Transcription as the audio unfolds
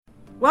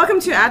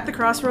Welcome to At the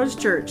Crossroads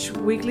Church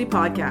weekly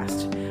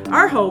podcast.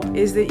 Our hope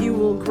is that you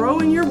will grow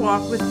in your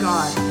walk with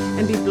God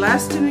and be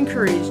blessed and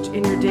encouraged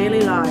in your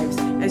daily lives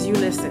as you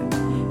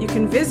listen. You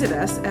can visit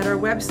us at our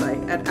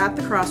website at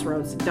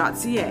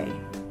atthecrossroads.ca.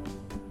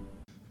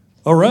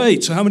 All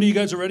right, so how many of you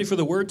guys are ready for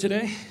the word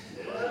today?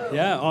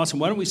 Yeah, awesome.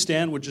 Why don't we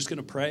stand? We're just going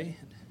to pray.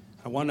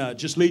 I want to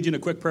just lead you in a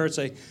quick prayer and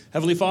say,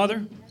 Heavenly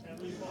Father,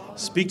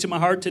 speak to my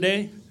heart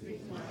today,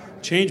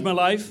 change my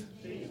life,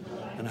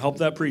 and help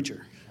that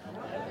preacher.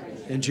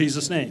 In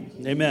Jesus' name,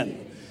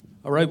 amen.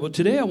 All right, well,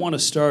 today I want to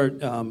start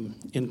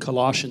in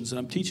Colossians, and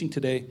I'm teaching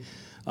today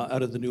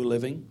out of the New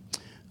Living,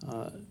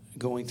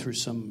 going through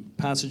some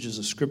passages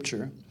of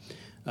Scripture.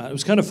 It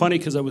was kind of funny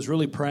because I was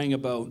really praying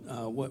about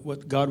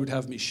what God would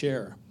have me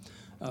share.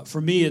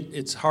 For me,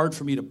 it's hard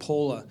for me to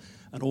pull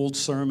an old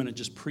sermon and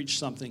just preach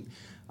something.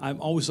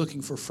 I'm always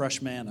looking for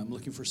fresh manna. I'm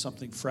looking for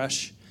something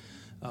fresh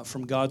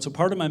from God. So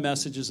part of my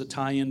message is a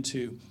tie-in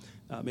to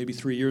maybe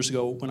 3 years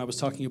ago when I was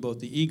talking about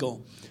the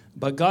eagle.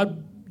 But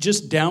God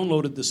just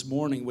downloaded this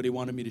morning what he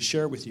wanted me to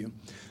share with you.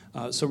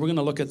 So we're going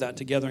to look at that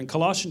together. In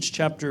Colossians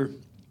chapter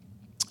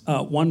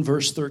 1,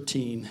 verse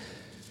 13,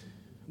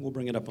 we'll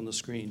bring it up on the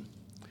screen.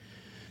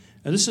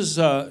 And this is,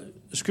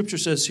 Scripture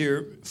says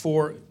here,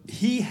 for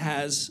he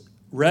has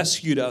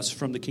rescued us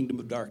from the kingdom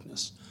of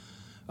darkness.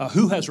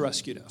 Who has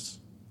rescued us?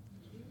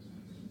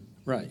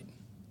 Right.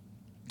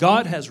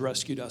 God has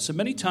rescued us. And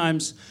many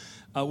times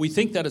we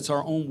think that it's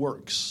our own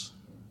works,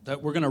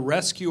 that we're going to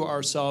rescue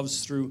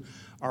ourselves through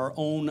our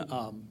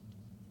own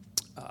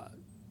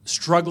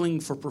struggling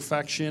for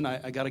perfection.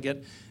 I got to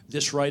get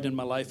this right in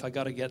my life. I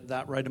got to get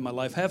that right in my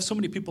life. I have so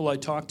many people I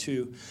talk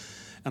to,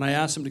 and I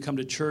ask them to come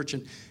to church,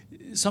 and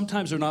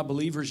sometimes they're not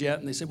believers yet,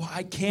 and they say, well,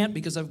 I can't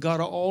because I've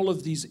got all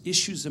of these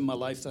issues in my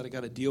life that I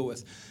got to deal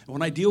with. And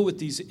when I deal with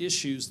these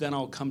issues, then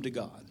I'll come to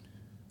God,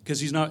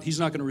 because he's not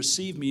going to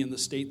receive me in the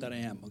state that I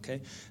am,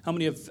 okay? How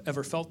many have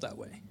ever felt that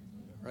way,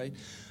 right?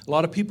 A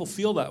lot of people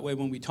feel that way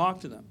when we talk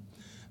to them.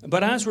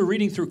 But as we're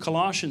reading through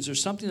Colossians,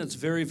 there's something that's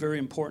very, very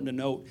important to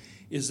note,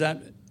 is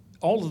that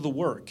all of the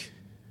work.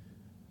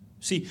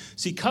 See,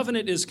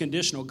 covenant is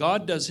conditional.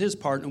 God does his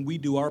part and we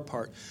do our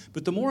part.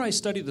 But the more I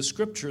study the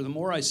Scripture, the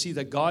more I see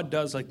that God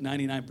does like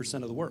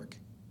 99% of the work,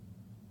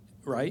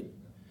 right?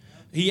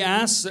 He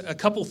asks a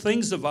couple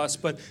things of us,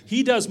 but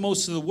he does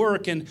most of the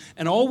work, and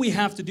all we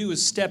have to do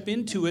is step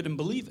into it and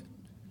believe it,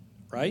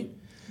 right?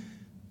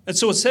 And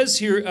so it says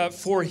here,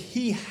 for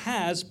he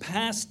has,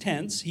 past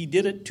tense, he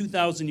did it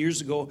 2,000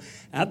 years ago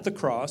at the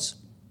cross.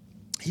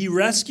 He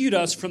rescued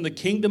us from the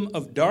kingdom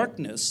of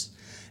darkness,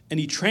 and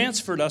he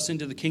transferred us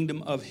into the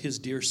kingdom of his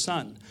dear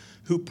Son,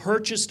 who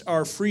purchased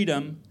our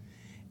freedom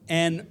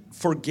and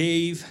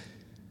forgave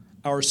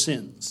our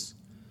sins.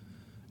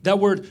 That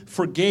word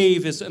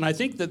forgave is, and I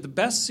think that the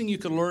best thing you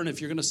can learn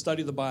if you're going to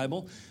study the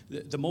Bible,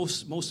 the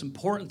most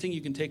important thing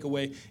you can take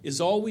away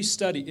is always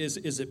study, is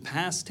it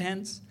past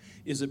tense?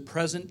 Is it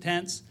present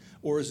tense,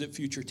 or is it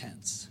future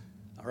tense?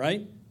 All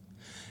right?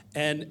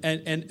 And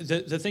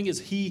the thing is,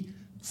 he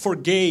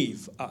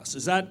forgave us.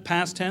 Is that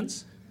past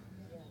tense?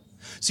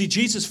 See,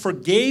 Jesus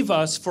forgave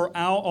us for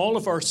all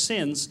of our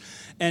sins,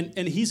 and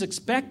he's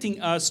expecting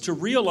us to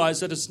realize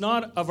that it's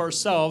not of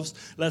ourselves,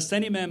 lest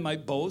any man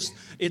might boast.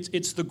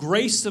 It's the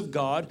grace of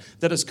God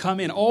that has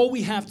come in. All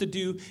we have to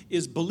do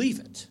is believe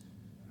it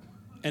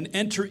and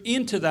enter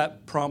into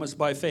that promise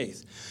by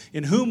faith.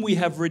 In whom we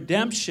have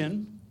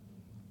redemption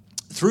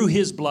through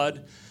his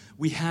blood,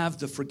 we have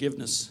the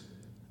forgiveness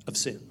of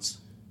sins.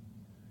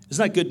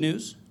 Isn't that good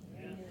news?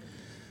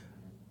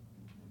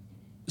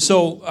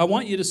 So I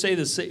want you to say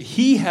this.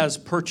 He has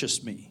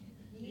purchased me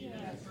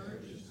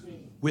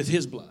with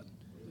his blood.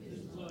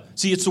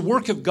 See, it's the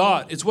work of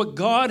God. It's what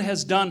God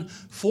has done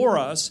for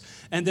us,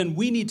 and then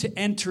we need to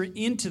enter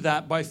into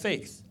that by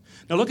faith.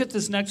 Now look at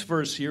this next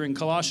verse here in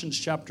Colossians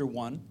chapter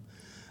 1,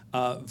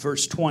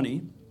 verse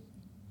 20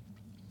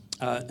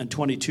 and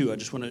 22. I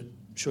just want to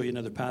show you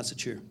another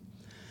passage here.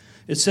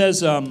 It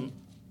says,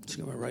 let's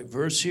get my right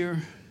verse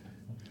here.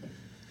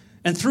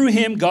 And through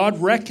him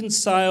God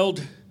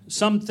reconciled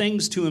some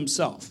things to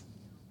himself.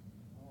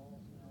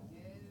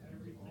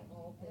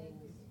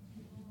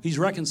 He's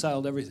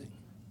reconciled everything.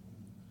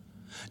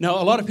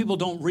 Now, a lot of people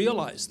don't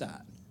realize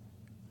that.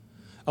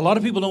 A lot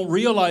of people don't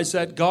realize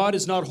that God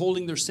is not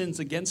holding their sins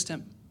against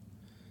him.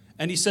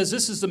 And he says,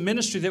 this is the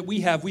ministry that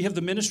we have. We have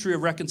the ministry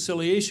of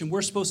reconciliation.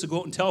 We're supposed to go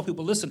out and tell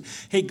people, listen,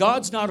 hey,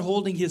 God's not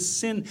holding your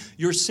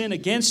sin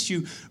against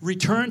you.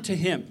 Return to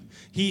him.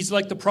 He's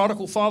like the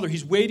prodigal father.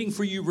 He's waiting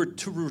for you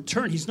to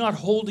return. He's not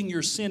holding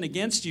your sin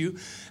against you.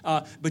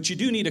 But you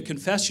do need to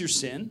confess your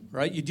sin,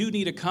 right? You do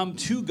need to come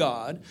to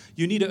God.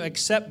 You need to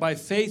accept by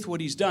faith what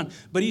he's done.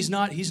 But he's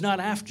not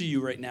after you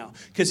right now,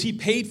 because he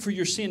paid for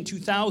your sin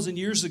 2,000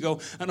 years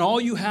ago. And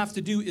all you have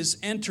to do is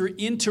enter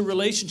into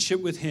relationship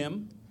with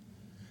him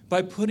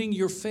by putting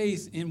your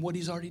faith in what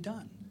he's already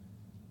done.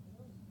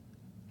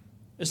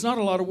 It's not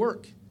a lot of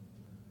work.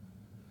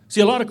 See,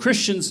 a lot of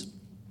Christians,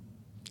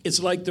 it's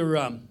like they're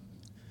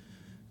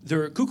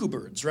cuckoo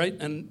birds, right?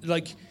 And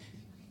like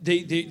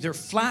they're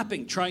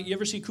flapping, trying. You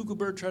ever see a cuckoo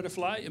bird try to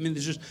fly? I mean,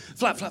 they're just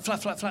flap, flap, flap,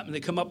 flap, flap, and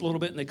they come up a little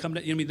bit, and they come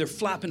down. I mean, they're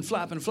flapping,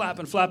 flapping,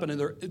 flapping, flapping,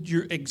 and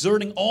you're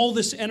exerting all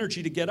this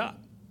energy to get up.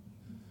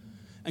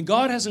 And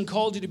God hasn't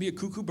called you to be a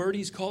cuckoo bird.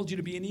 He's called you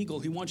to be an eagle.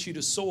 He wants you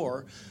to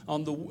soar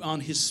on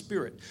His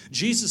Spirit.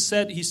 Jesus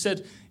said, He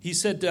said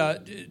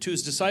to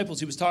His disciples,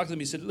 He was talking to them,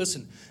 He said,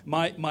 listen,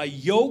 my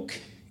yoke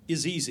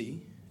is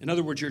easy. In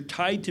other words, you're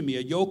tied to me.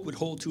 A yoke would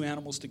hold two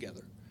animals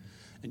together,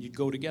 and you'd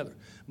go together.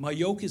 My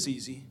yoke is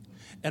easy,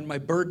 and my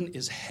burden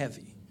is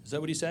heavy. Is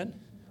that what He said?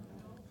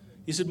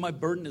 He said, my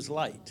burden is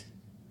light.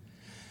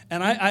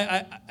 And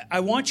I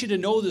want you to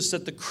know this,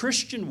 that the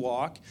Christian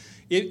walk,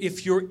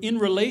 if you're in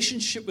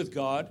relationship with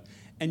God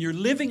and you're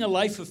living a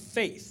life of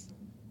faith,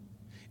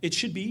 it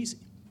should be easy.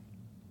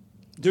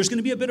 There's going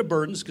to be a bit of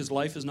burdens because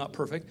life is not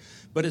perfect,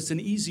 but it's an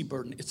easy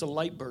burden. It's a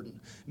light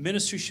burden.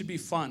 Ministry should be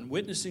fun.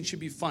 Witnessing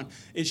should be fun.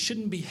 It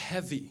shouldn't be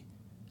heavy.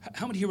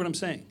 How many hear what I'm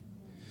saying?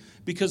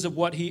 Because of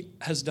what He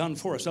has done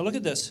for us. Now look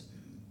at this.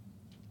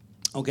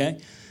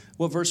 Okay.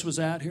 What verse was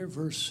that here?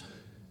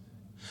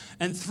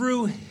 And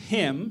through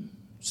Him,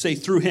 say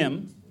through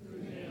Him,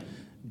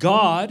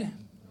 God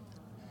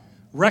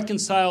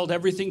reconciled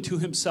everything to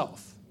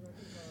Himself.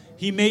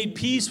 He made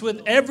peace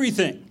with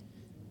everything.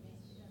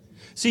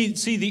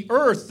 See, the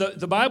earth,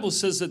 the Bible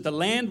says that the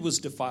land was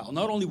defiled.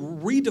 Not only were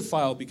we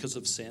defiled because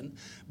of sin,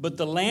 but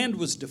the land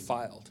was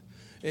defiled.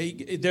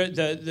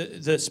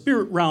 The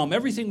spirit realm,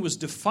 everything was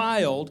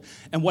defiled.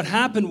 And what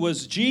happened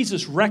was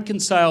Jesus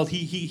reconciled.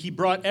 He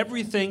brought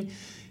everything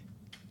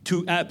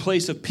to a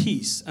place of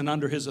peace and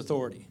under His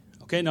authority.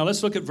 Okay, now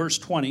let's look at verse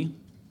 21.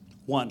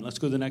 Let's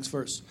go to the next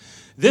verse.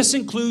 This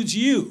includes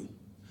you,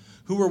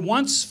 who were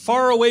once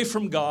far away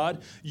from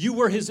God. You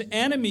were His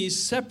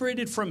enemies,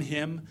 separated from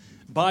Him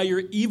by your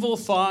evil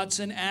thoughts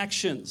and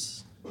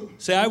actions.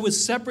 Say, I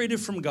was separated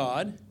from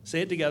God.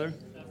 Say it together.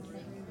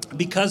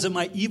 Because of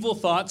my evil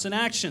thoughts and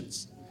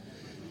actions.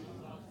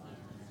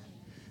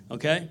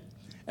 Okay?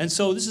 And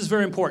so this is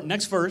very important.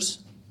 Next verse.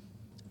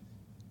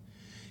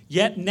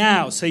 Yet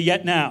now. Say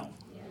yet now.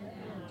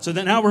 So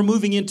then now we're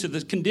moving into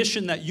the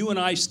condition that you and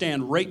I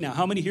stand right now.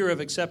 How many here have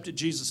accepted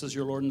Jesus as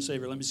your Lord and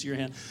Savior? Let me see your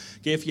hand.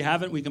 Okay, if you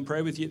haven't, we can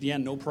pray with you at the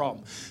end. No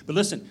problem. But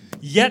listen,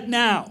 yet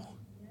now.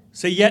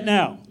 Say yet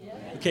now.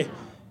 Okay.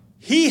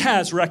 He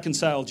has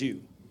reconciled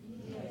you.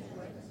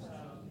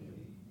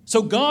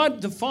 So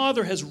God the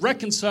Father has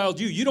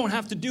reconciled you. You don't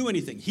have to do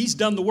anything. He's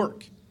done the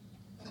work.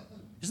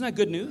 Isn't that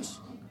good news?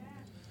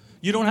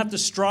 You don't have to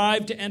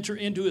strive to enter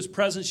into His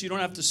presence. You don't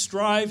have to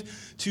strive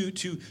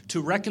to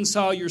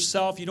reconcile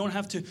yourself. You don't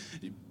have to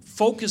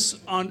focus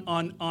on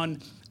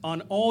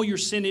all your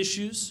sin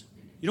issues.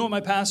 You know what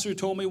my pastor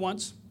told me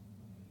once?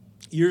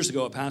 Years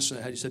ago, a pastor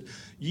I had, he said,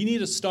 you need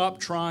to stop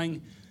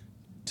trying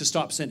to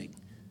stop sinning.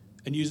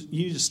 And you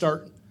need to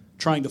start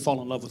trying to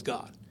fall in love with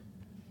God.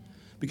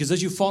 Because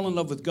as you fall in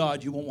love with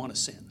God, you won't want to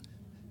sin.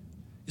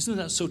 Isn't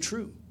that so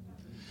true?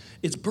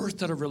 It's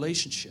birthed out of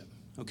relationship,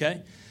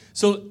 okay?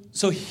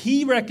 So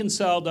He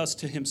reconciled us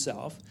to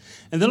Himself.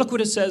 And then look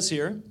what it says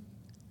here.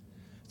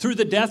 Through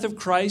the death of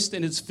Christ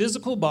in His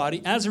physical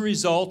body, as a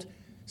result,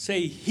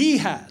 say, He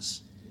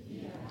has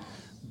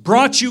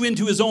brought you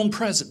into His own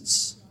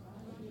presence.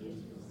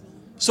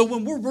 So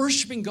when we're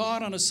worshiping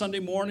God on a Sunday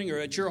morning or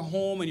at your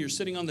home and you're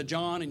sitting on the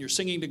john and you're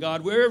singing to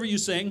God, wherever you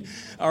sing,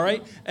 all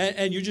right,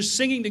 and you're just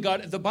singing to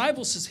God, the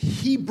Bible says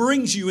He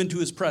brings you into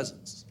His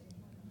presence.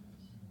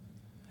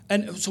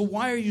 And so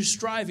why are you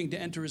striving to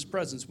enter His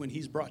presence when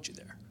He's brought you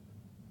there?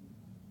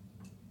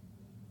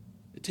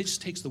 It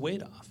just takes the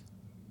weight off,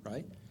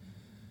 right?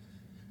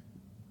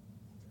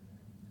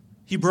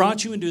 He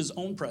brought you into His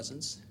own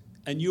presence,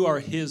 and you are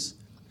His,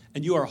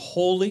 and you are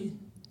holy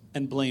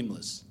and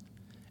blameless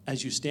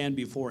as you stand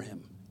before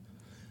Him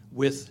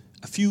with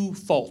a few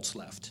faults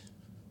left.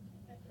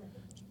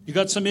 You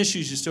got some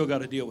issues you still got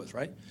to deal with,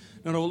 right?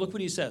 No, look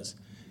what He says.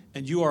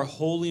 And you are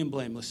holy and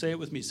blameless. Say it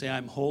with me. Say,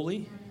 I'm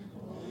holy,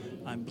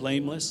 I'm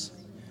blameless,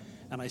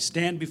 and I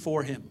stand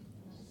before Him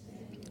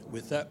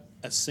with a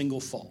single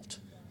fault.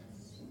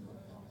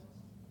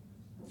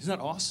 Isn't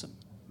that awesome?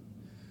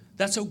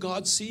 That's how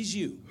God sees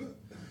you.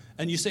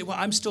 And you say, well,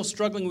 I'm still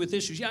struggling with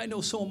issues. Yeah, I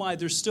know, so am I.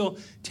 There's still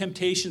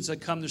temptations that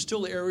come. There's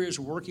still areas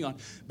we're working on.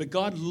 But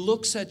God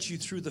looks at you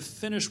through the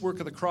finished work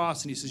of the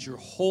cross, and He says, you're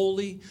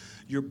holy,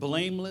 you're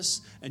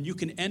blameless, and you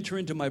can enter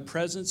into my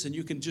presence, and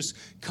you can just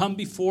come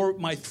before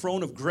my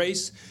throne of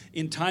grace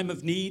in time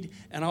of need,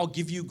 and I'll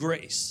give you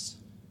grace.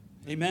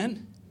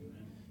 Amen?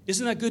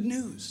 Isn't that good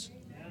news?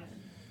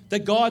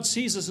 That God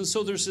sees us, and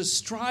so there's this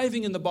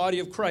striving in the body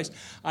of Christ.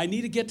 I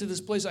need to get to this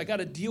place. I got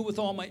to deal with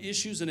all my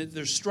issues, and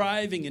there's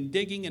striving and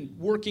digging and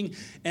working.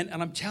 And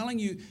I'm telling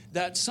you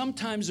that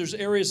sometimes there's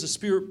areas the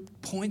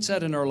Spirit points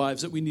at in our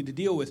lives that we need to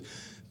deal with.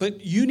 But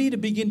you need to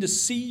begin to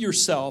see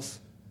yourself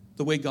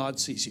the way God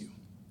sees you.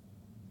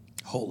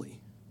 Holy,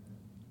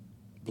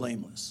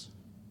 blameless.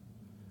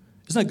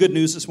 Isn't that good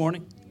news this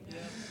morning? Yeah.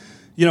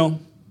 You know,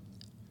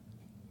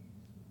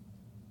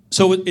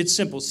 so it's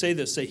simple. Say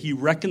this. Say, He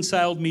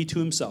reconciled me to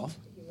Himself.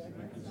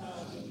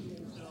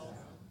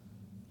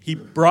 He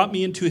brought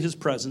me into his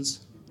presence,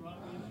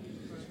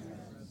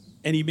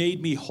 and he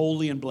made me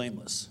holy and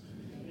blameless.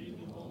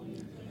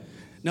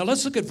 Now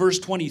let's look at verse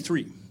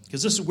 23,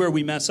 because this is where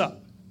we mess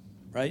up,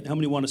 right? How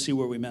many want to see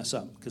where we mess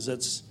up? Because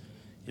that's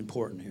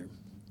important here.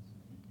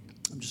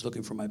 I'm just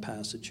looking for my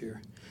passage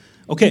here.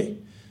 Okay,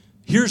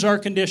 here's our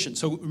condition.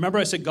 So remember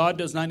I said God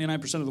does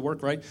 99% of the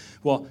work, right?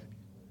 Well,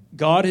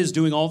 God is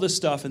doing all this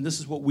stuff, and this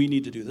is what we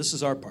need to do. This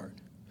is our part.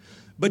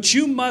 But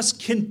you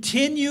must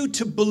continue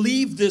to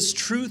believe this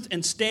truth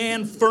and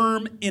stand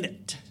firm in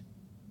it.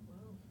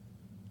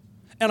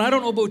 And I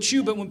don't know about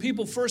you, but when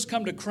people first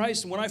come to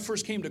Christ, and when I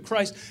first came to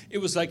Christ, it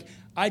was like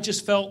I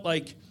just felt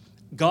like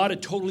God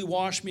had totally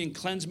washed me and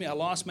cleansed me. I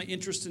lost my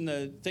interest in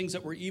the things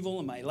that were evil,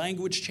 and my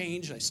language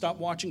changed. I stopped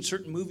watching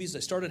certain movies. I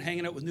started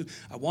hanging out with new.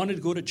 I wanted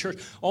to go to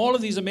church. All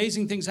of these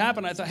amazing things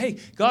happened. I thought, hey,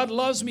 God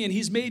loves me, and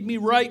he's made me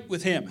right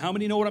with him. How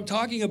many know what I'm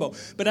talking about?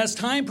 But as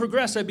time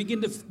progressed, I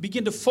begin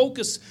to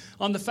focus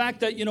on the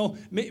fact that,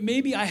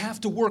 maybe I have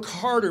to work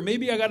harder.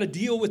 Maybe I got to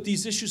deal with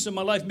these issues in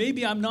my life.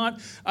 Maybe I'm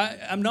not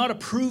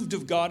approved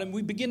of God, and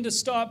we begin to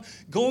stop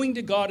going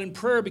to God in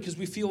prayer because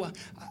we feel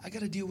I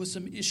got to deal with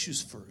some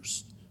issues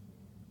first.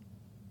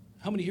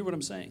 How many hear what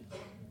I'm saying?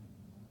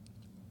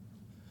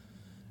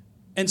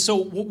 And so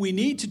what we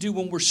need to do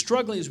when we're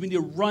struggling is we need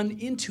to run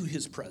into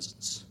his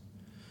presence.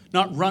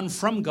 Not run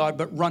from God,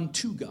 but run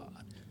to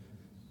God.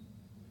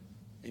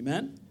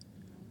 Amen?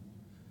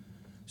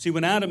 See,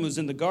 when Adam was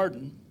in the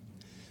garden,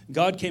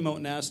 God came out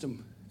and asked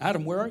him,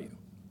 Adam, where are you?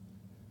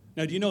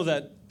 Now, do you know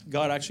that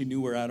God actually knew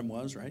where Adam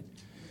was, right?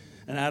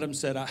 And Adam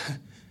said,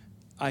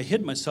 I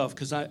hid myself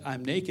because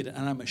I'm naked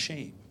and I'm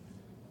ashamed.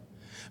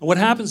 And what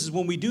happens is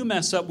when we do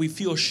mess up, we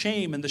feel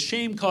shame, and the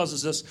shame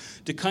causes us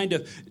to kind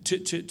of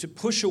to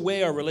push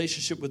away our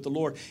relationship with the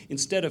Lord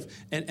instead of.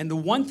 And the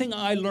one thing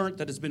I learned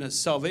that has been a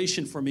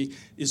salvation for me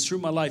is through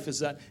my life is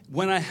that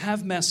when I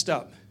have messed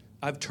up,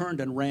 I've turned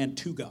and ran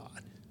to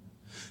God.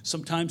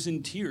 Sometimes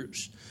in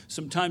tears,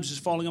 sometimes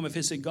just falling on my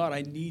face, saying, God,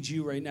 I need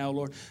you right now,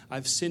 Lord.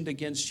 I've sinned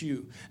against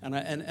you, and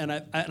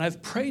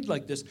I've prayed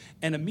like this,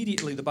 and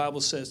immediately the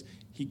Bible says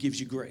He gives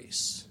you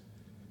grace,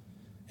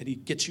 and He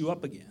gets you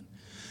up again.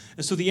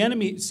 And so the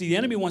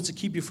enemy wants to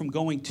keep you from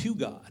going to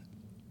God.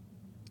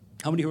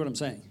 How many hear what I'm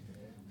saying?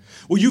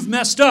 Well, you've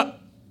messed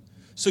up,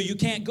 so you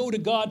can't go to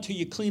God till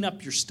you clean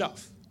up your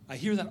stuff. I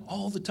hear that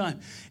all the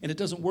time, and it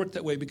doesn't work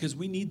that way because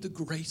we need the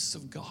grace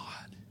of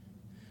God.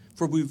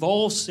 For we've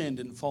all sinned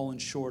and fallen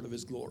short of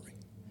His glory.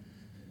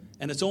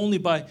 And it's only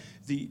by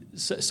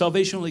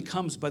salvation only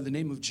comes by the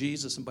name of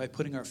Jesus and by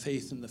putting our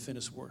faith in the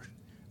finished work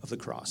of the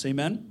cross.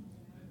 Amen?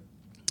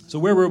 So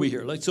where were we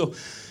here?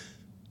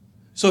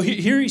 So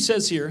here he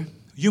says here,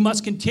 you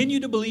must continue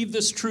to believe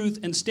this truth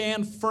and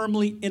stand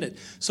firmly in it.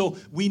 So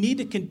we need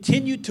to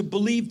continue to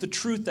believe the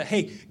truth that,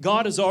 hey,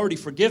 God has already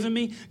forgiven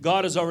me.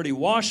 God has already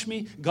washed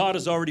me. God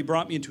has already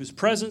brought me into His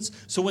presence.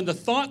 So when the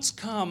thoughts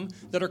come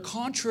that are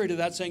contrary to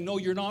that, saying, no,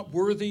 you're not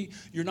worthy,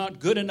 you're not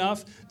good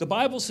enough, the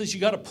Bible says you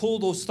got to pull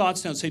those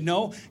thoughts down and say,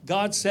 no,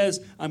 God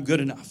says I'm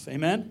good enough.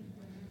 Amen?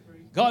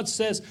 God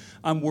says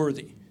I'm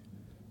worthy.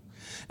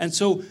 And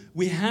so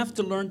we have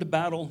to learn to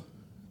battle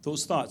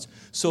those thoughts.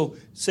 So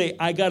say,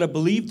 I got to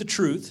believe the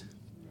truth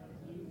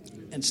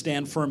and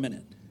stand firm in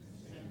it.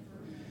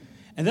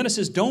 And then it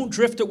says, don't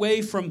drift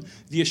away from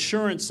the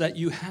assurance that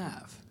you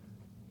have.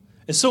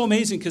 It's so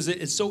amazing because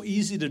it's so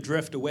easy to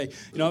drift away.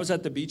 I was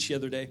at the beach the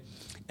other day,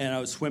 and I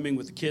was swimming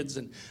with the kids,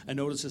 and I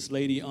noticed this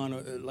lady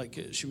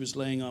she was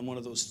laying on one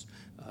of those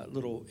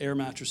little air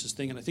mattresses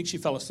thing, and I think she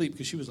fell asleep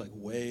because she was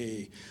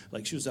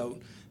she was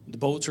out, the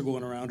boats are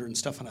going around her and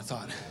stuff, and I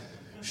thought,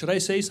 should I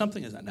say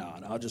something?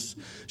 No,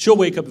 she'll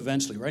wake up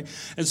eventually, right?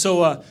 And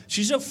so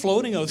she's just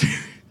floating out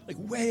there,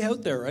 way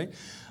out there, right?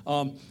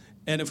 And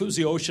if it was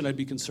the ocean, I'd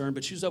be concerned,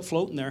 but she's out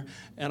floating there.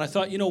 And I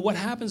thought, what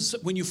happens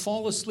when you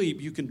fall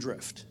asleep? You can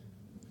drift.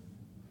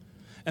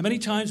 And many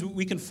times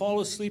we can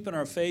fall asleep in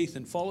our faith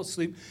and fall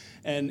asleep,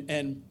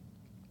 and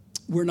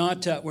we're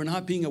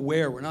not being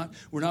aware. We're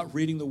not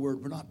reading the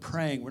Word. We're not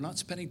praying. We're not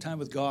spending time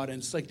with God.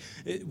 And it's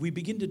we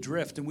begin to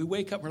drift, and we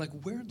wake up. We're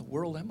like, where in the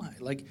world am I?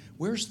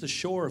 Where's the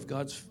shore of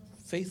God's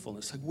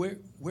faithfulness?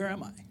 Where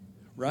am I?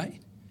 Right?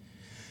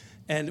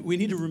 And we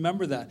need to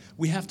remember that.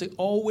 We have to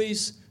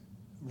always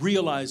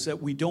realize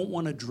that we don't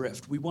want to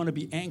drift. We want to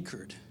be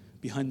anchored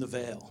behind the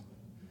veil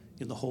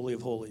in the Holy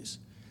of Holies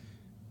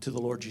to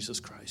the Lord Jesus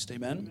Christ.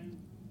 Amen?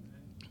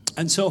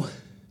 And so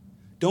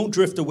don't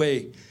drift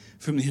away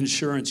from the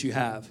insurance you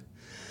have.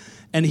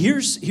 And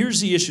here's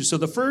the issue. So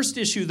the first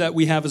issue that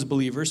we have as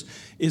believers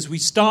is we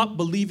stop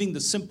believing the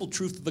simple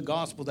truth of the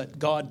gospel that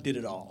God did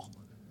it all.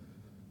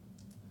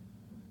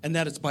 And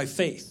that it's by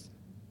faith.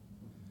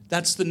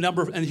 That's the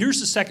number. And here's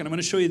the second. I'm going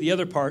to show you the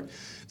other part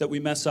that we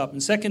mess up.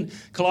 In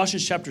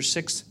Colossians chapter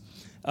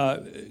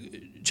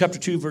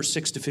 2, verse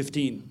 6 to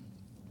 15.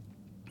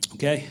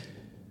 Okay?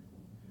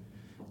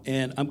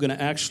 And I'm going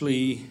to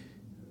actually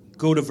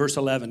go to verse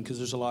 11 because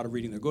there's a lot of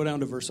reading there. Go down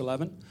to verse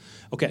 11.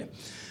 Okay.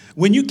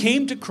 When you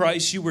came to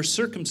Christ, you were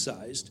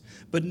circumcised,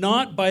 but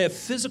not by a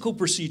physical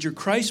procedure.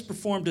 Christ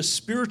performed a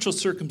spiritual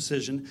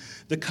circumcision,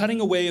 the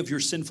cutting away of your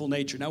sinful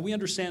nature. Now, we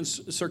understand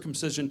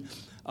circumcision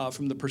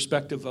from the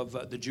perspective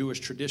of the Jewish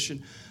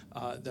tradition,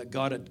 that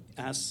God had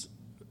asked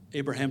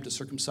Abraham to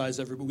circumcise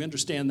everybody. We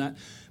understand that.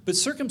 But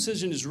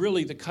circumcision is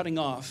really the cutting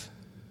off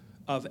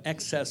of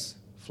excess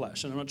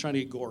flesh. And I'm not trying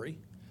to get gory.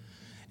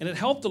 And it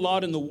helped a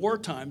lot in the war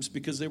times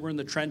because they were in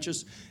the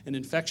trenches and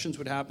infections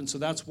would happen. So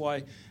that's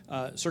why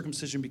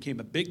circumcision became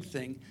a big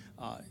thing,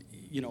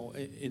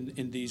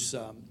 in these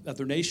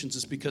other nations,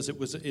 is because it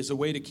is a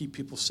way to keep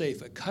people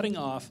safe, a cutting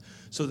off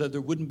so that there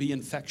wouldn't be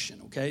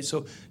infection, okay?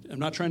 So I'm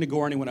not trying to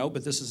gore anyone out,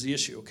 but this is the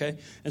issue, okay?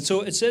 And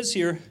so it says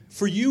here,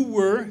 for you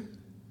were,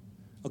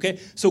 okay?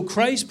 So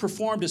Christ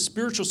performed a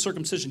spiritual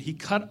circumcision. He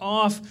cut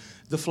off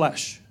the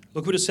flesh.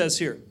 Look what it says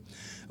here,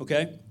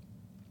 okay?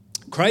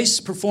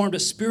 Christ performed a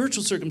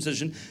spiritual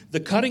circumcision, the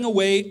cutting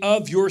away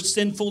of your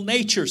sinful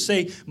nature.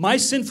 Say, my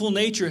sinful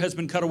nature has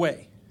been cut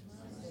away.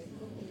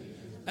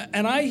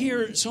 And I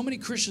hear so many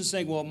Christians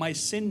saying, well, my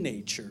sin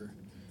nature,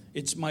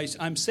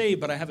 I'm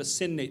saved, but I have a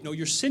sin nature. No,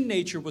 your sin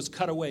nature was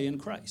cut away in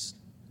Christ.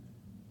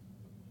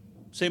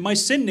 Say, my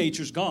sin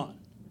nature's gone.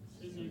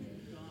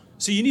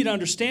 So you need to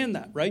understand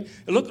that, right?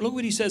 Look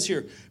what he says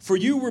here. For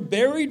you were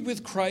buried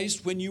with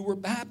Christ when you were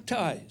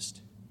baptized.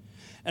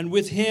 And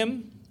with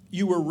him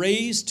you were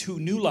raised to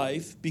new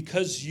life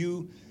because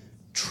you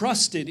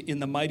trusted in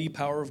the mighty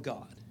power of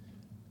God.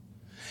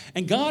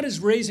 And God is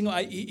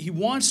he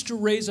wants to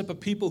raise up a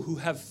people who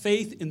have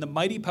faith in the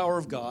mighty power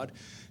of God,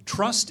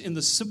 trust in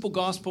the simple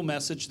gospel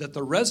message that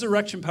the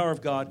resurrection power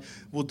of God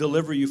will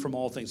deliver you from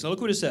all things. Now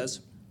look what it says.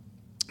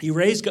 He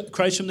raised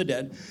Christ from the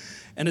dead.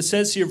 And it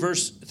says here,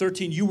 verse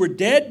 13, you were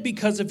dead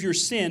because of your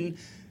sin,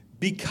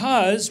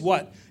 because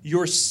what?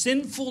 Your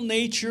sinful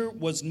nature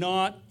was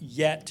not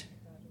yet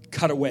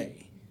cut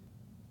away.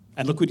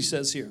 And look what he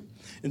says here.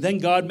 And then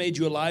God made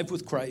you alive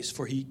with Christ,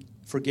 for he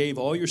forgave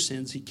all your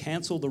sins. He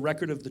canceled the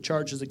record of the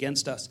charges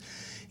against us,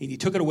 and he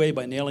took it away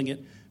by nailing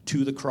it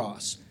to the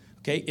cross.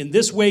 Okay? In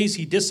this ways,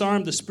 he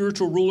disarmed the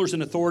spiritual rulers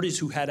and authorities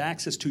who had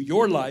access to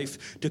your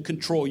life, to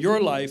control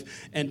your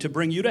life, and to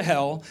bring you to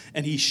hell,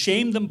 and he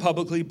shamed them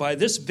publicly by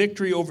this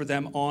victory over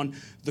them on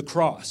the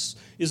cross.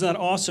 Isn't that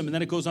awesome? And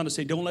then it goes on to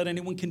say, don't let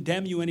anyone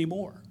condemn you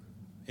anymore.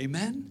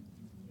 Amen?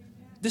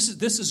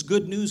 This is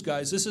good news,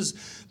 guys. This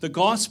is the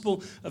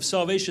gospel of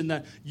salvation,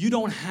 that you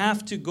don't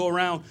have to go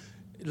around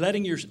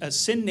letting a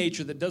sin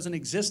nature that doesn't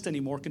exist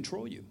anymore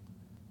control you.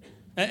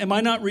 Am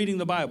I not reading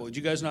the Bible? Do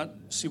you guys not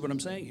see what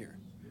I'm saying here?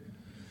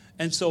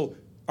 And so,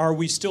 are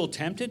we still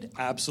tempted?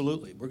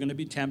 Absolutely. We're going to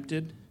be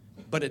tempted,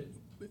 but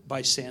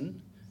by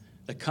sin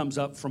that comes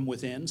up from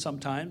within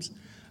sometimes.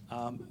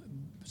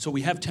 So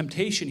we have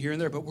temptation here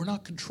and there, but we're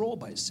not controlled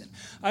by sin.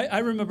 I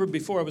remember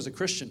before I was a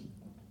Christian,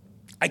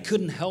 I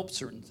couldn't help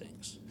certain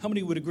things. How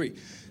many would agree?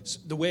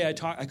 The way I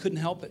talk, I couldn't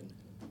help it.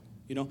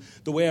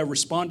 The way I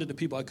responded to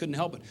people, I couldn't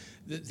help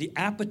it. The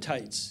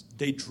appetites,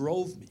 they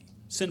drove me.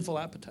 Sinful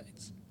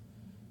appetites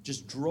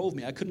just drove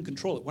me. I couldn't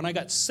control it. When I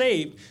got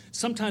saved,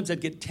 sometimes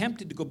I'd get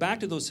tempted to go back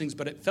to those things,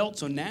 but it felt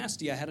so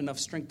nasty, I had enough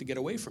strength to get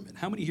away from it.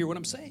 How many hear what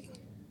I'm saying?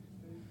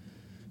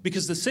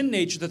 Because the sin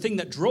nature, the thing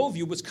that drove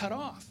you, was cut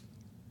off.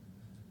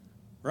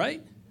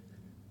 Right?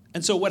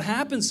 And so what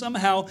happens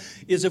somehow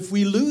is if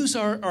we lose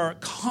our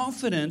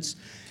confidence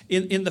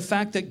in the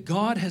fact that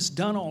God has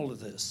done all of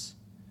this,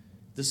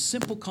 the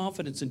simple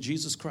confidence in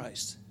Jesus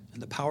Christ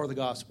and the power of the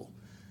gospel,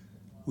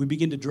 we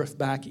begin to drift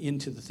back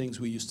into the things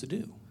we used to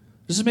do.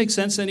 Does this make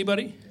sense to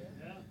anybody?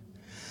 Yeah.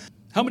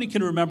 How many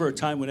can remember a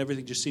time when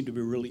everything just seemed to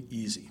be really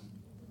easy?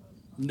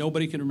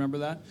 Nobody can remember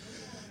that?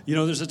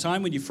 There's a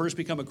time when you first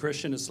become a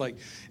Christian, it's like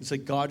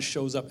God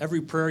shows up.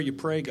 Every prayer you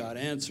pray, God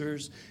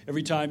answers.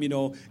 Every time,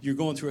 you're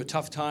going through a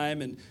tough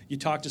time and you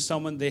talk to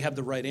someone, they have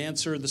the right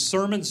answer. The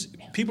sermons,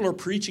 people are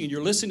preaching and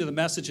you're listening to the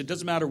message. It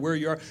doesn't matter where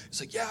you are. It's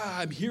like, yeah,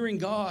 I'm hearing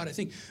God. I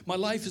think my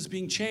life is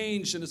being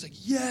changed. And it's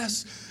like,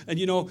 yes. And,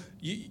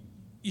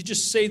 you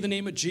just say the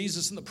name of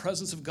Jesus in the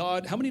presence of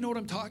God. How many know what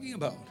I'm talking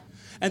about?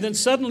 And then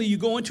suddenly you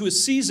go into a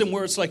season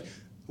where it's like,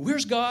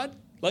 where's God?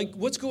 Like,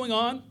 what's going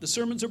on? The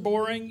sermons are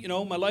boring.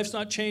 My life's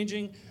not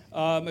changing.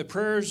 My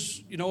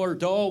prayers, are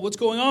dull. What's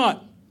going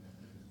on?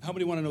 How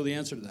many want to know the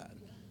answer to that?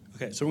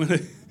 Okay, so we're going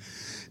to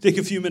take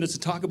a few minutes to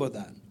talk about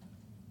that.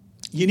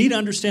 You need to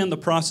understand the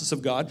process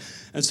of God.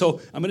 And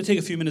so I'm going to take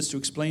a few minutes to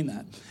explain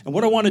that. And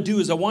what I want to do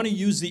is I want to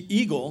use the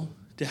eagle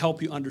to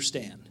help you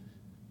understand.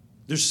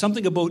 There's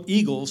something about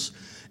eagles,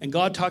 and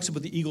God talks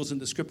about the eagles in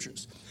the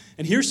scriptures.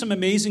 And here's some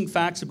amazing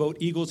facts about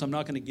eagles. I'm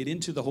not going to get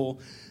into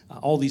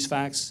all these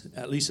facts,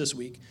 at least this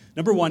week.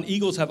 Number one,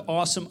 eagles have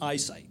awesome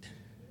eyesight.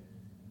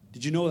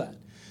 Did you know that?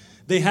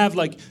 They have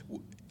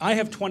I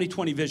have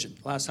 20/20 vision,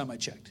 last time I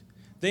checked.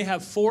 They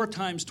have 4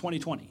 times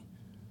 20/20.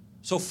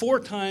 So 4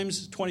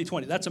 times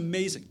 20/20. That's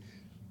amazing.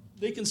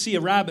 They can see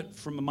a rabbit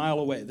from a mile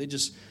away. They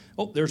just,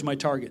 there's my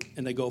target,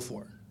 and they go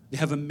for it. They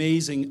have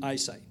amazing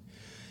eyesight.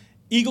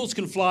 Eagles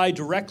can fly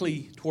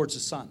directly towards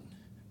the sun.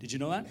 Did you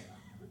know that?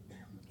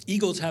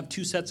 Eagles have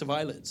 2 sets of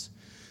eyelids.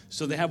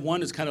 So they have one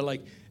that's kind of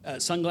like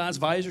sunglass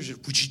visors,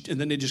 and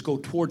then they just go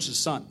towards the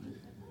sun,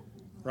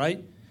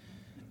 right?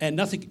 And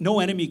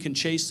no enemy can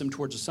chase them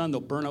towards the sun.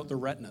 They'll burn out their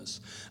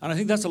retinas. And I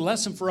think that's a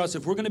lesson for us.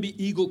 If we're going to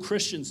be eagle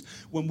Christians,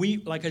 when we,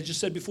 like I just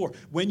said before,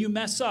 when you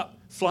mess up,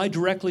 fly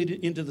directly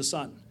into the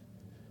sun.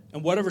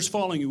 And whatever's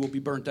following you will be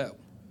burnt out.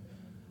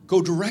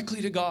 Go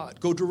directly to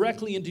God. Go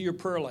directly into your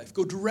prayer life.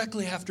 Go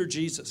directly after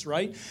Jesus,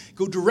 right?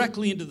 Go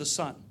directly into the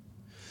sun.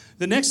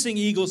 The next thing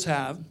eagles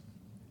have,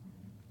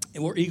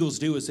 and what eagles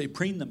do, is they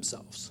preen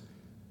themselves.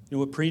 You know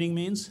what preening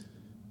means?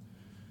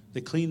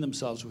 They clean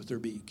themselves with their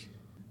beak.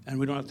 And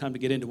we don't have time to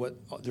get into what,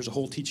 there's a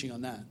whole teaching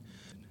on that.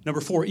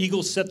 Number 4,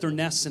 eagles set their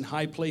nests in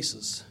high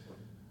places.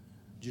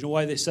 Do you know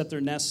why they set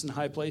their nests in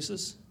high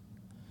places?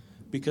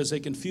 Because they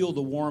can feel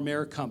the warm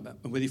air come.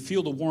 And when they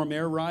feel the warm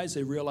air rise,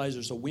 they realize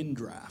there's a wind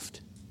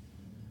draft.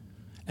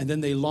 And then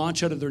they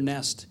launch out of their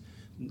nest,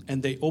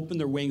 and they open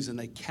their wings, and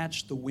they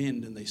catch the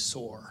wind, and they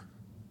soar.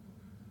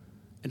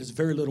 And it's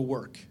very little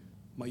work.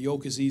 My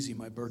yoke is easy,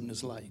 my burden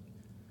is light.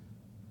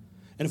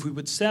 And if we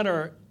would set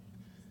our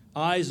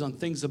eyes on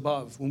things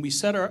above, when we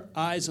set our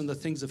eyes on the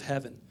things of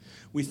heaven,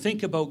 we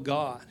think about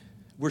God,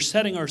 we're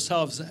setting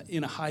ourselves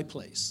in a high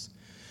place.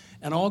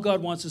 And all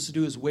God wants us to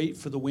do is wait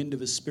for the wind of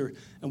his Spirit.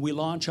 And we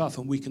launch off,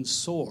 and we can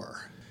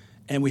soar.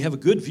 And we have a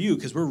good view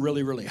because we're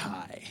really, really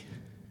high.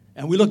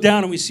 And we look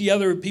down and we see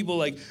other people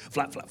like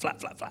flap, flap, flap,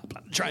 flap, flap,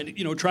 flap, trying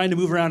to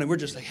move around. And we're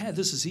just like, hey,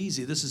 this is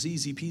easy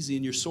peasy.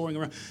 And you're soaring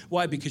around.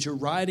 Why? Because you're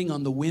riding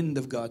on the wind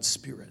of God's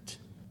Spirit.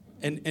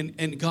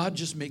 And God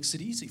just makes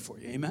it easy for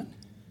you. Amen?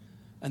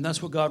 And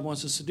that's what God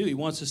wants us to do. He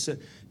wants us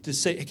to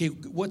say, okay,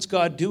 what's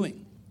God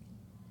doing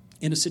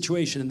in a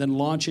situation? And then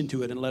launch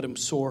into it and let him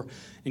soar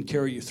and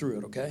carry you through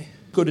it, okay?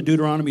 Go to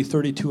Deuteronomy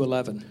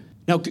 32:11.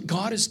 Now,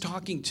 God is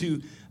talking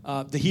to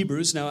the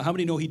Hebrews. Now, how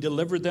many know he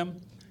delivered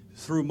them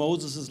through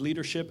Moses'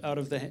 leadership out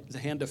of the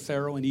hand of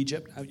Pharaoh in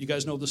Egypt? You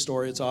guys know the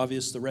story. It's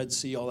obvious, the Red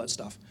Sea, all that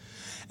stuff.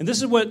 And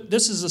this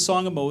is the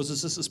Song of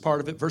Moses. This is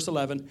part of it, verse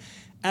 11.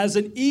 As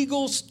an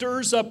eagle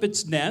stirs up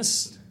its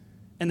nest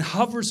and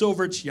hovers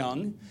over its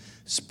young,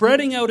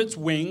 spreading out its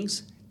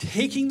wings,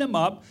 taking them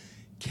up,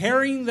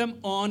 carrying them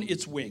on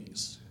its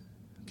wings.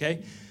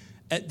 Okay?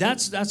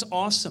 That's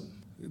awesome.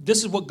 This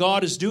is what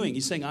God is doing.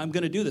 He's saying, I'm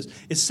going to do this.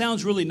 It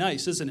sounds really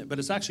nice, isn't it? But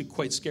it's actually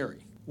quite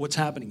scary. What's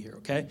happening here,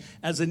 okay?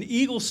 As an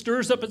eagle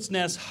stirs up its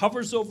nest,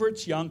 hovers over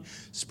its young,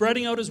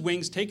 spreading out his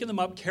wings, taking them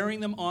up,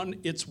 carrying them on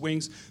its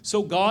wings,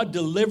 so God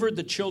delivered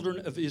the children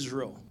of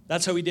Israel.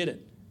 That's how he did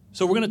it.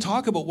 So we're going to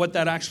talk about what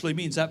that actually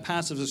means, that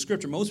passage of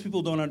Scripture. Most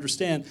people don't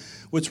understand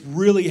what's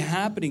really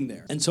happening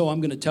there. And so I'm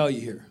going to tell you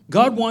here.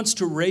 God wants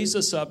to raise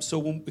us up so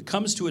when it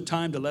comes to a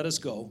time to let us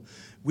go,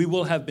 we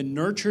will have been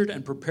nurtured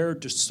and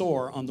prepared to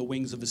soar on the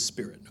wings of his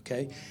Spirit,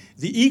 okay?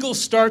 The eagle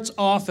starts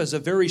off as a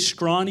very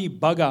scrawny,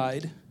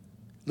 bug-eyed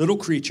little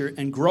creature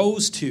and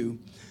grows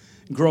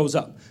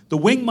up. The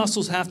wing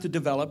muscles have to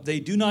develop. They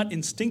do not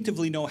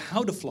instinctively know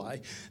how to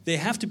fly. They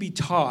have to be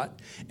taught,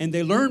 and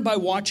they learn by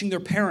watching their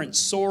parents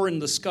soar in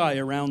the sky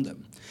around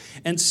them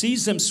and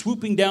sees them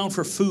swooping down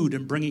for food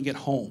and bringing it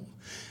home.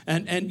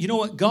 And you know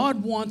what?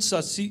 God wants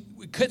us, we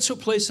get to a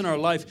place in our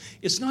life,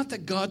 it's not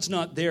that God's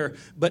not there,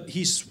 but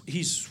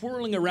he's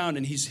swirling around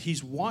and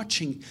he's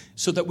watching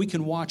so that we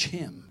can watch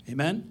him.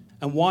 Amen?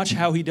 And watch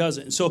how he does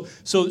it. And so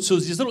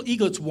these little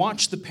eaglets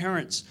watch the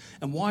parents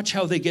and watch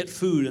how they get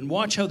food and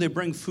watch how they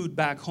bring food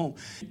back home.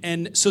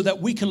 And so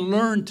that we can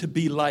learn to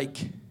be like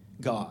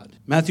God.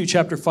 Matthew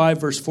chapter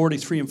 5, verse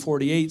 43 and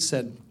 48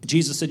 said,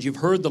 Jesus said, you've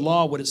heard the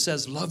law, what it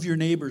says, love your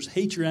neighbors,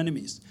 hate your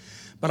enemies.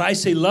 But I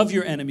say, love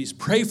your enemies,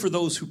 pray for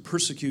those who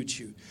persecute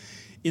you.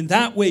 In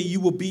that way,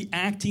 you will be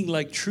acting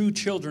like true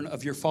children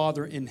of your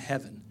Father in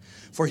heaven.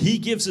 For he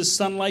gives his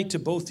sunlight to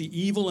both the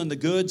evil and the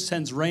good,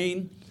 sends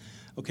rain,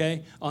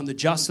 okay, on the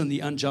just and the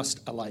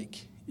unjust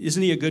alike.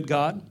 Isn't he a good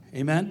God?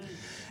 Amen?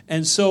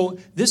 And so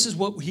this is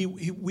what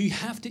we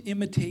have to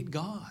imitate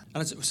God.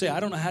 And I say, I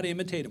don't know how to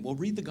imitate him. Well,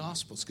 read the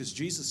Gospels, because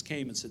Jesus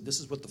came and said, this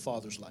is what the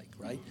Father's like,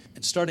 right?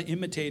 And start to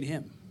imitate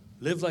him.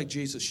 Live like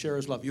Jesus, share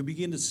his love. You'll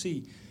begin to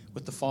see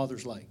what the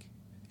Father's like.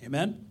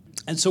 Amen?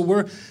 And so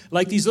we're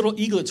like these little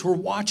eaglets. We're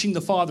watching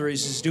the Father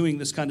as he's doing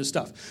this kind of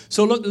stuff.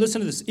 So look,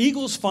 listen to this.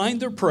 Eagles find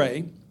their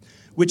prey,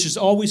 which is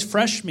always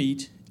fresh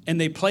meat,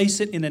 and they place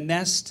it in a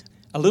nest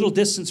a little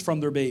distance from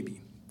their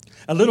baby.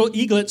 A little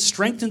eaglet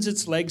strengthens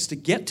its legs to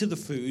get to the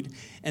food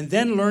and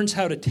then learns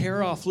how to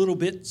tear off little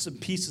bits and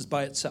pieces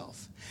by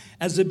itself.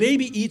 As the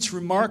baby eats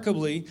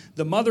remarkably,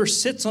 the mother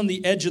sits on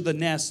the edge of the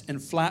nest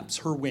and flaps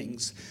her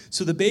wings.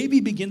 So the baby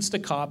begins to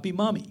copy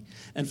mommy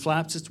and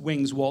flaps its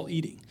wings while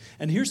eating.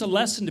 And here's a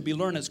lesson to be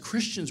learned as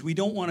Christians. We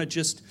don't want to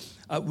just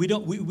we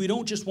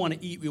don't just want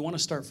to eat. We want to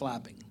start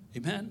flapping.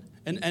 Amen.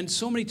 And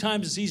so many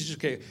times it's easy to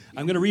okay,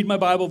 I'm going to read my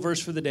Bible verse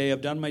for the day.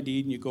 I've done my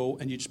deed, and you go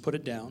and you just put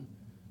it down,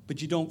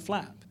 but you don't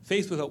flap.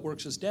 Faith without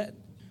works is dead.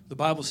 The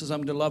Bible says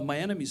I'm to love my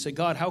enemies. Say,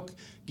 God,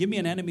 give me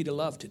an enemy to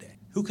love today.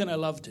 Who can I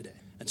love today?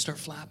 And start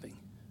flapping.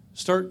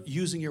 Start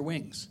using your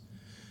wings,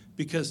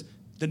 because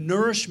the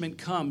nourishment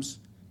comes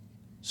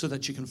so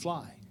that you can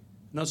fly.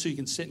 not so you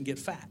can sit and get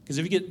fat. Because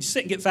if you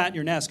sit and get fat in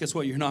your nest, guess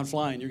what? You're not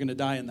flying. You're going to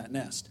die in that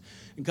nest.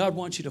 And God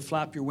wants you to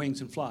flap your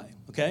wings and fly,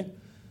 okay?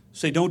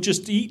 Say, don't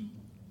just eat,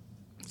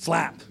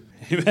 flap.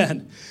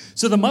 Amen.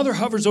 So the mother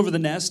hovers over the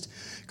nest,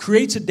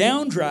 creates a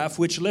downdraft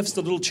which lifts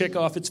the little chick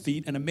off its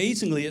feet, and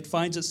amazingly it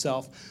finds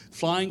itself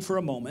flying for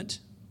a moment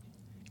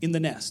in the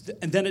nest.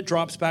 And then it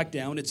drops back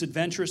down. It's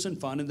adventurous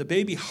and fun, and the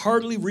baby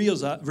hardly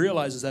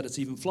realizes that it's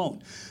even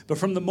flown. But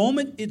from the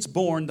moment it's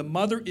born, the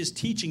mother is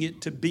teaching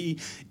it to be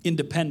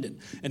independent.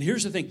 And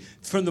here's the thing.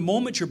 From the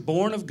moment you're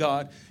born of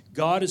God,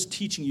 God is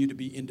teaching you to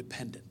be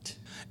independent.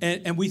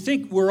 And we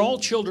think we're all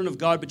children of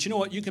God, but you know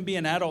what? You can be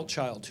an adult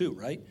child too,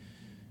 right?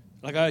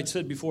 Like I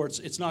said before,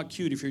 it's not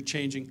cute if you're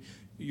changing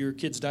your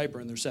kid's diaper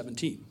and they're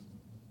 17.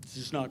 It's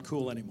just not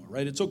cool anymore,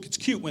 right? It's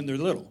cute when they're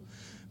little.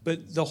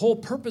 But the whole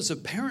purpose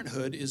of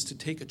parenthood is to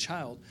take a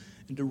child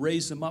and to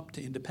raise them up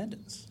to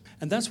independence.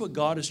 And that's what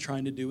God is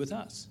trying to do with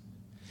us.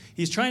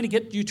 He's trying to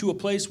get you to a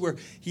place where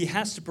he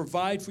has to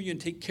provide for you and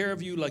take care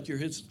of you like you're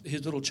his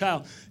little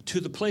child, to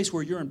the place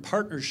where you're in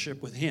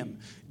partnership with him,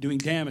 doing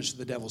damage to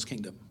the devil's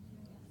kingdom.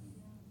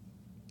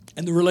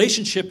 And the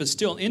relationship is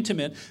still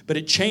intimate, but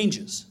it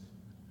changes.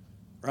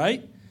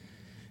 Right?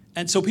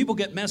 And so people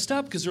get messed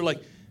up because they're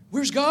like,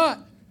 where's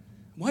God?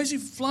 Why is he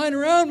flying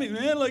around me,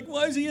 man? Like,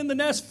 why is he in the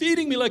nest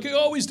feeding me like he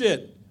always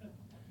did?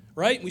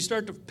 Right? And we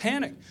start to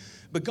panic.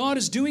 But God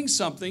is doing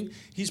something.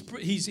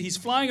 He's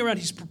flying around.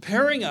 He's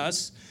preparing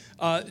us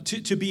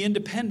to be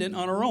independent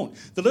on our own.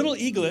 The little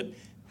eaglet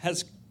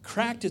has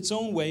cracked its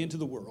own way into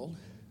the world,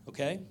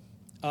 okay?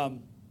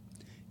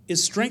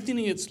 Is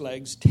strengthening its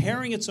legs,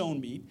 tearing its own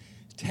meat,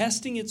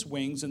 testing its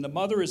wings, and the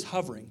mother is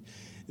hovering.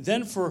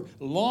 Then for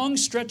long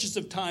stretches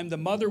of time, the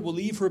mother will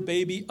leave her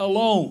baby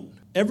alone.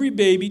 Every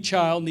baby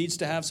child needs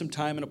to have some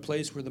time in a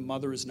place where the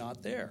mother is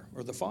not there,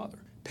 or the father.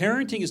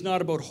 Parenting is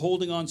not about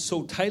holding on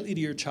so tightly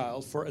to your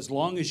child for as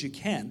long as you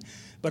can,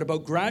 but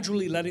about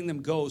gradually letting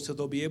them go so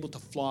they'll be able to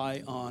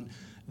fly on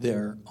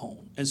their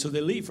own. And so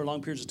they leave for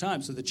long periods of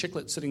time. So the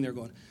chicklet's sitting there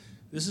going,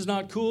 this is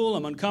not cool,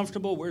 I'm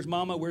uncomfortable, where's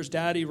mama, where's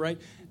daddy, right?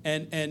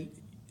 And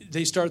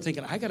they start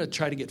thinking, I got to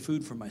try to get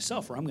food for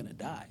myself or I'm going to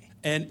die.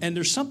 And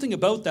there's something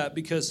about that,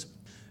 because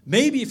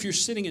maybe if you're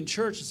sitting in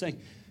church and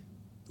saying,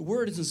 the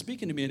word isn't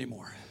speaking to me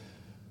anymore.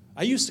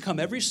 I used to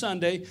come every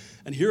Sunday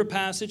and hear a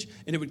passage,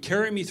 and it would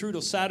carry me through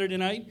till Saturday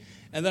night,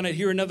 and then I'd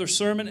hear another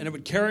sermon, and it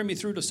would carry me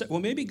through to... Well,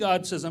 maybe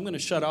God says, I'm going to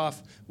shut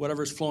off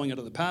whatever's flowing out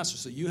of the pastor,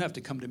 so you have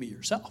to come to me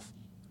yourself,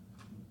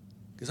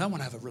 because I want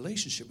to have a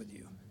relationship with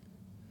you.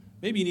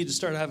 Maybe you need to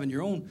start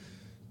having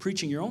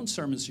preaching your own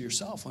sermons to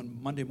yourself on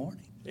Monday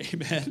morning.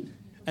 Amen.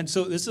 And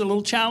so this is a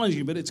little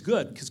challenging, but it's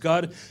good, because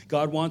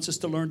God wants us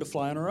to learn to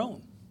fly on our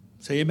own.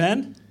 Say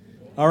amen?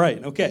 All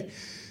right, okay.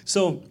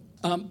 So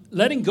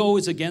letting go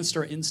is against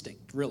our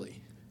instinct,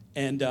 really.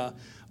 And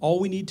all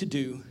we need to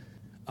do,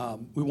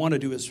 we want to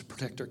do, is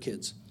protect our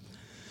kids.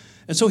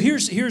 And so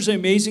here's an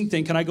amazing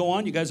thing. Can I go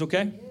on? You guys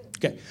okay?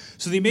 Okay.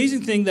 So the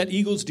amazing thing that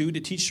eagles do to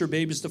teach their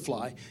babies to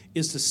fly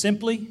is to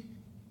simply,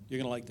 you're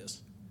going to like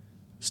this,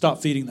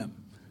 stop feeding them.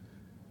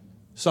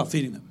 Stop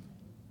feeding them.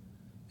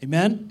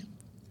 Amen?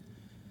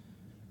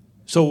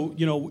 So,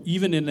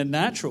 even in the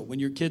natural, when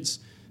your kids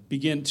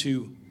begin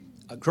to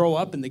grow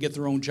up and they get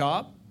their own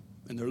job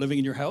and they're living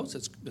in your house,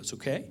 that's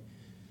okay.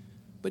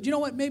 But you know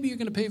what? Maybe you're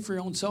going to pay for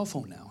your own cell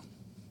phone now.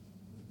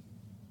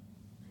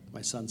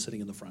 My son's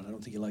sitting in the front. I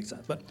don't think he likes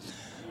that. But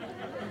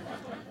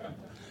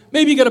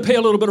maybe you got to pay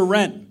a little bit of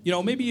rent.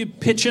 Maybe you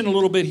pitch in a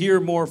little bit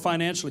here more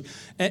financially.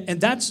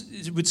 And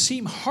it would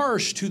seem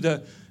harsh to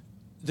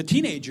the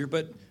teenager,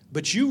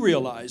 but you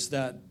realize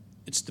that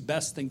it's the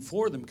best thing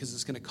for them, because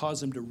it's going to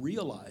cause them to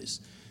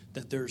realize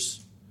that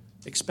there's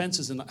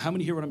expenses. And how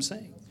many hear what I'm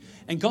saying?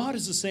 And God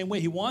is the same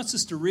way. He wants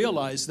us to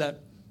realize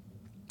that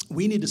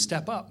we need to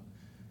step up.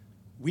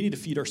 We need to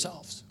feed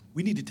ourselves.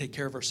 We need to take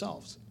care of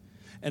ourselves.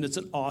 And it's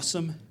an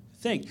awesome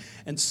thing.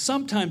 And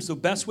sometimes the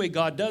best way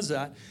God does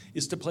that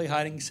is to play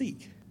hide and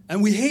seek.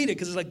 And we hate it,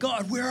 because it's like,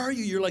 God, where are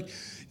you? You're like,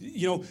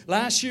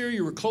 last year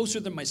you were closer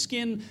than my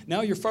skin.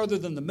 Now you're farther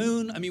than the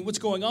moon. I mean, what's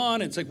going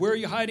on? And it's like, where are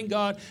you hiding,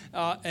 God?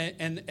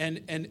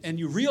 And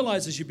you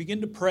realize as you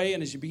begin to pray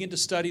and as you begin to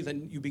study,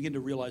 then you begin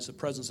to realize the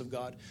presence of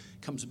God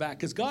comes back.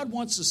 Because God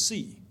wants to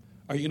see,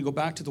 are you going to go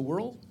back to the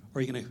world, or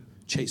are you going to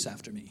chase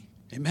after me?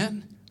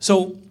 Amen?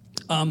 So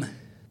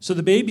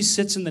the baby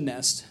sits in the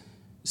nest,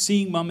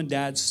 seeing mom and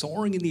dad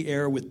soaring in the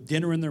air with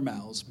dinner in their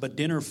mouths, but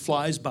dinner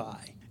flies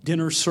by.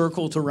 Dinner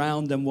circles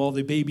around them while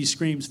the baby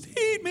screams,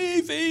 feed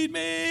me, feed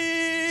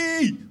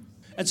me.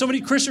 And so many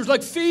Christians are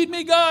like, feed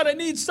me, God, I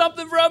need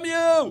something from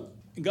you.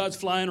 And God's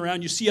flying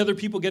around. You see other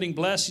people getting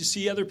blessed. You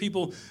see other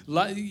people,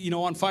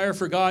 on fire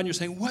for God. And you're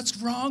saying, what's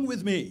wrong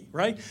with me,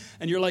 right?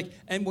 And you're like,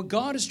 and what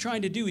God is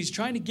trying to do, he's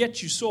trying to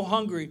get you so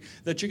hungry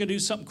that you're going to do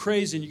something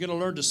crazy, and you're going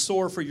to learn to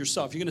soar for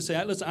yourself. You're going to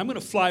say, listen, I'm going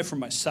to fly for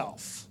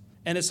myself.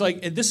 And it's like,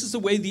 and this is the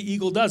way the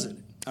eagle does it,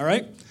 all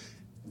right?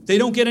 They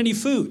don't get any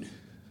food.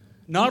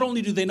 Not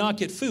only do they not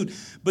get food,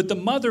 but the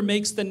mother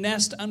makes the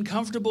nest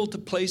uncomfortable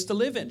place to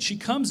live in. She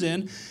comes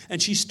in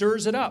and she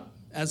stirs it up.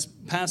 As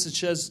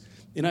passage says,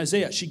 in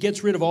Isaiah. She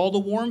gets rid of all the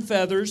warm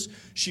feathers.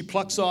 She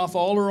plucks off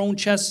all her own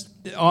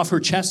off her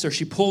chest there.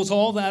 She pulls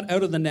all that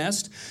out of the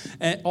nest.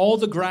 And all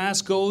the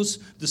grass goes,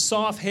 the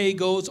soft hay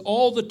goes,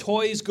 all the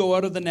toys go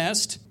out of the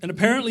nest. And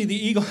apparently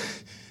the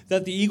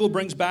eagle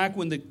brings back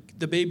when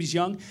the baby's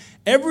young,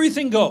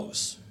 everything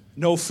goes.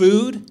 No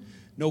food,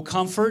 no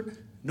comfort,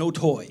 no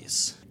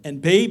toys.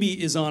 And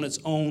baby is on its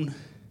own,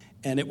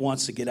 and it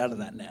wants to get out of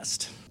that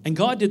nest. And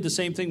God did the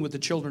same thing with the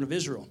children of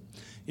Israel.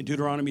 In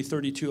Deuteronomy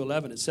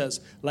 32:11, it says,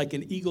 like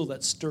an eagle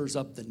that stirs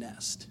up the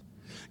nest.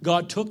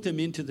 God took them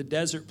into the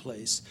desert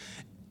place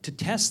to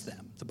test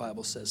them, the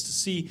Bible says, to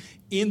see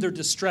in their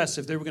distress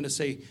if they were going to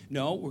say,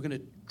 no, we're going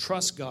to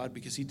trust God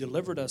because he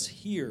delivered us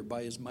here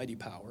by his mighty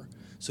power,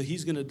 so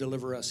he's going to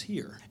deliver us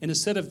here. And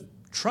instead of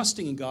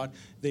trusting in God,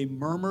 they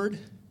murmured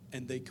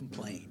and they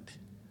complained,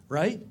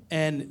 right?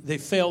 And they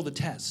failed the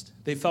test.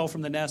 They fell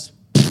from the nest,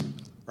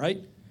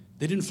 right?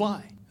 They didn't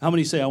fly. How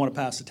many say, I want to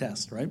pass the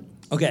test, right?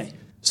 Okay.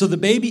 So the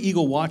baby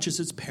eagle watches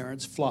its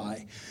parents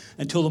fly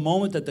until the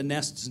moment that the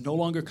nest is no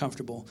longer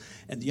comfortable,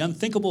 and the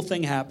unthinkable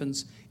thing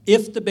happens.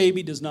 If the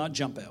baby does not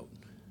jump out,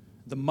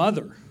 the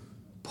mother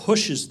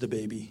pushes the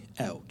baby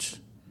out.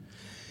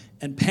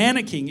 And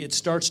panicking, it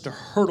starts to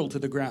hurtle to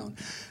the ground.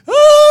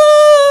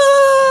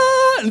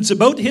 Ah! And it's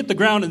about to hit the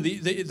ground, and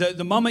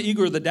the mama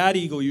eagle or the daddy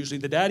eagle, usually,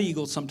 the daddy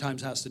eagle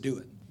sometimes has to do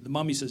it. The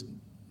mommy says,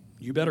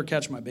 you better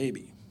catch my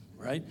baby,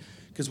 right?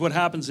 Because what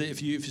happens,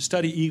 if you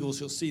study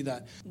eagles, you'll see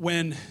that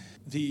when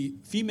the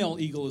female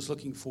eagle is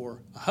looking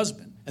for a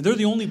husband, and they're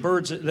the only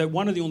birds, they're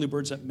one of the only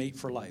birds that mate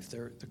for life.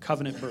 They're the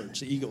covenant birds,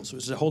 the eagles. So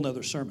it's a whole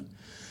other sermon.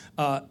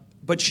 But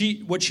what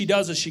she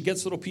does is she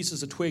gets little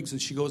pieces of twigs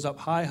and she goes up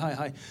high, high,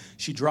 high.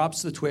 She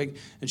drops the twig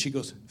and she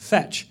goes,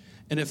 fetch.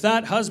 And if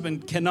that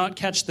husband cannot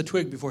catch the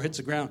twig before it hits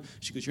the ground,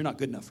 she goes, you're not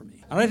good enough for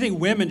me. And I think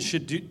women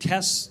should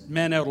test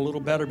men out a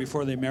little better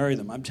before they marry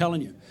them. I'm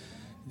telling you.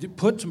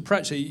 Put some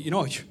pressure. Say, you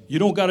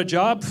don't got a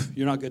job,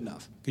 you're not good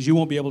enough because you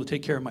won't be able to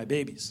take care of my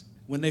babies.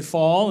 When they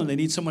fall and they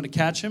need someone to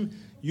catch them,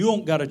 you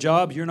don't got a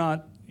job, you're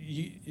not,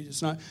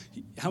 it's not,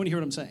 how many hear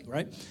what I'm saying,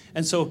 right?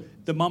 And so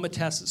the mama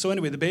tests it. So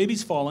anyway, the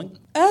baby's falling.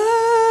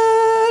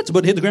 It's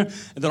about to hit the ground.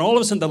 And then all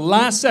of a sudden, the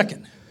last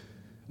second,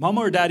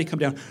 mama or daddy come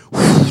down,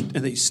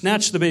 and they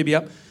snatch the baby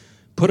up,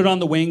 put it on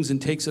the wings,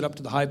 and takes it up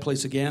to the high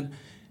place again,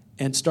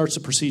 and starts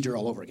the procedure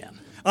all over again.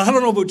 I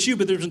don't know about you,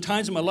 but there's been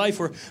times in my life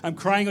where I'm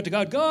crying out to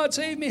God, God,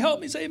 save me,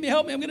 help me,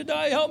 I'm going to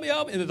die, help me.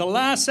 And at the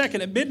last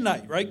second, at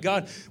midnight, right,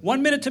 God,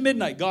 1 minute to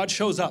midnight, God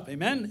shows up.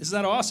 Amen? Isn't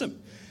that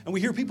awesome? And we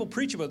hear people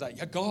preach about that.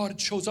 Yeah,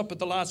 God shows up at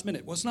the last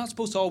minute. Well, it's not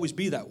supposed to always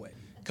be that way.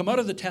 Come out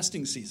of the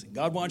testing season.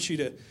 God wants you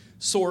to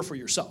soar for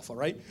yourself, all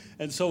right?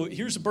 And so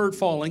here's a bird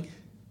falling,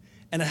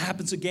 and it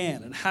happens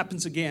again,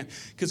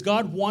 because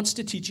God wants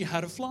to teach you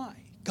how to fly.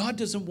 God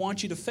doesn't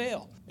want you to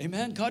fail.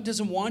 Amen? God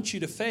doesn't want you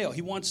to fail.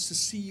 He wants to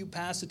see you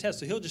pass the test.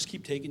 So he'll just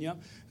keep taking you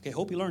up. Okay,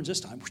 hope he learns this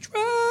time.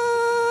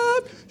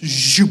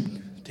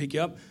 Take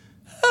you up.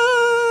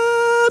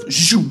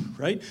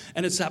 Right?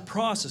 And it's that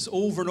process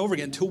over and over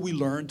again until we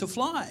learn to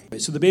fly.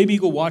 So the baby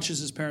eagle watches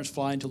his parents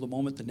fly until the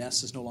moment the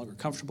nest is no longer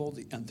comfortable.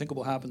 The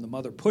unthinkable happens. The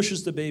mother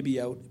pushes the baby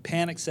out.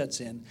 Panic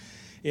sets in.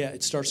 Yeah,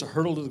 it starts to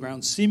hurtle to the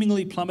ground,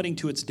 seemingly plummeting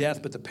to its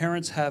death, but the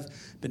parents have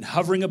been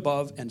hovering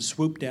above and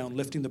swooped down,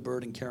 lifting the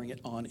bird and carrying it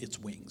on its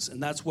wings.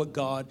 And that's what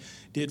God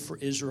did for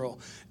Israel.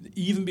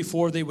 Even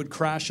before they would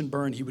crash and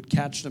burn, he would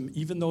catch them,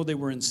 even though they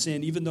were in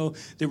sin, even though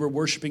they were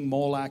worshiping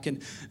Moloch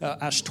and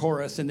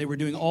Ashtoreth, and they were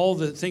doing all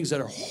the things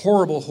that are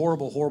horrible,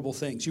 horrible, horrible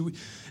things.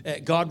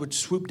 God would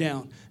swoop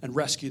down and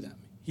rescue them.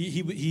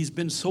 He's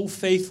been so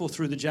faithful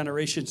through the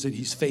generations, and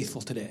he's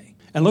faithful today.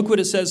 And look what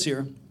it says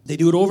here. They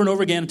do it over and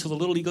over again until the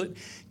little eagle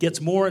gets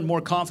more and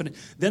more confident.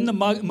 Then the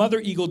mother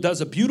eagle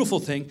does a beautiful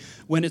thing.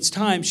 When it's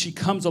time, she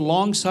comes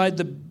alongside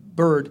the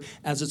bird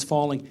as it's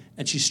falling,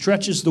 and she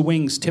stretches the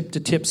wings tip to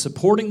tip,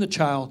 supporting the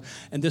child.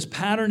 And this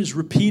pattern is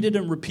repeated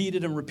and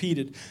repeated and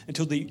repeated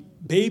until the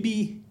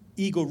baby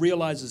eagle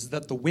realizes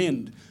that the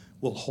wind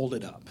will hold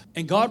it up.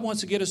 And God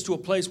wants to get us to a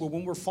place where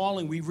when we're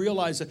falling, we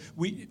realize that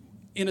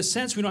in a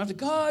sense, we don't have to,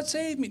 God,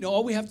 save me. No,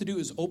 all we have to do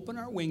is open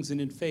our wings and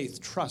in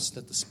faith trust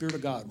that the Spirit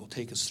of God will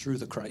take us through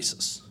the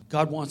crisis.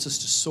 God wants us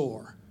to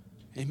soar.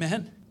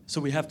 Amen? So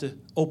we have to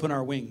open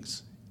our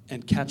wings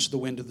and catch the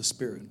wind of the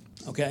Spirit.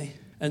 Okay?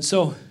 And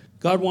so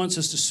God wants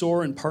us to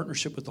soar in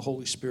partnership with the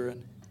Holy Spirit.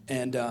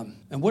 And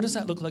what does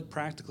that look like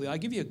practically? I'll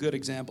give you a good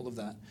example of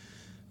that.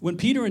 When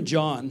Peter and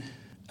John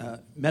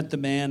met the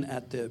man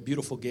at the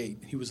beautiful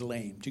gate, he was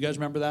lame. Do you guys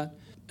remember that?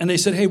 And they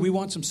said, hey, we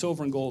want some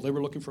silver and gold. They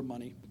were looking for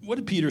money. What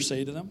did Peter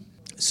say to them?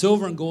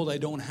 Silver and gold I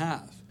don't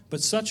have, but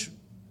such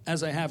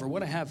as I have, or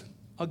what I have,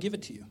 I'll give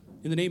it to you.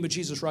 In the name of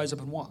Jesus, rise up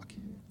and walk.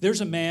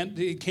 There's a man,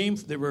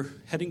 they were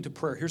heading to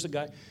prayer. Here's a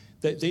guy,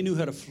 they knew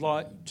how to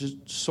fly,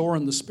 just soar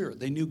in the Spirit.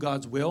 They knew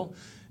God's will.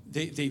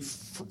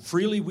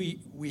 Freely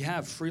we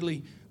have,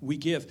 freely we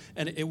give.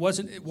 And it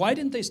wasn't, why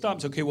didn't they stop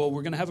and say, okay, well,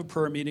 we're going to have a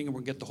prayer meeting and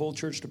we're going to get the whole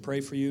church to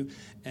pray for you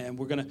and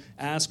we're going to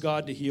ask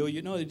God to heal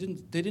you? No, they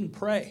didn't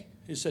pray.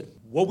 They said,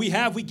 what we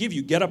have, we give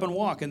you. Get up and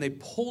walk. And they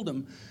pulled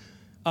him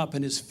up,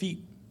 and his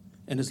feet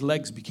and his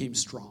legs became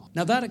strong.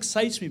 Now that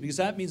excites me because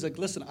that means, like,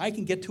 listen, I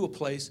can get to a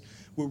place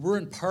where we're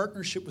in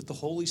partnership with the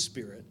Holy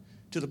Spirit,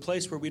 to the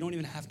place where we don't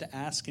even have to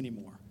ask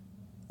anymore.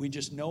 We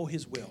just know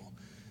his will.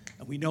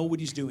 And we know what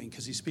he's doing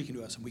because he's speaking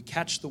to us. And we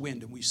catch the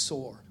wind and we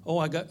soar. Oh,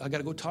 I got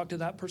to go talk to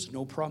that person.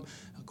 No problem.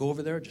 I'll go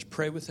over there, just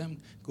pray with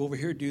them. Go over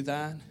here, do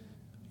that.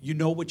 You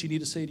know what you need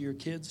to say to your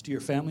kids, to your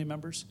family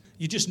members.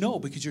 You just know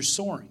because you're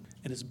soaring.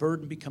 And his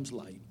burden becomes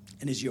light.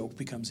 And his yoke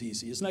becomes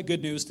easy. Isn't that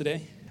good news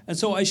today? And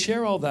so I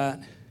share all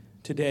that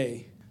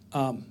today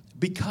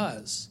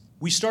because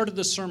we started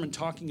this sermon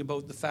talking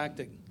about the fact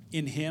that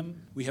in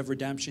him we have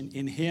redemption.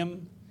 In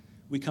him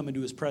we come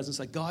into his presence.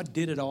 Like, God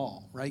did it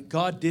all, right?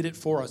 God did it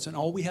for us, and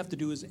all we have to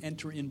do is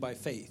enter in by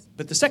faith.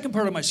 But the second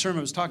part of my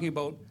sermon was talking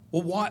about,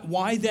 well,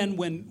 why then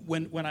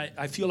when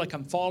I feel like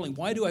I'm falling,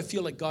 why do I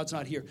feel like God's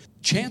not here?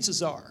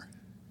 Chances are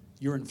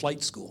you're in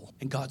flight school,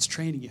 and God's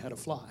training you how to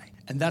fly,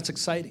 and that's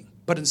exciting.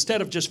 But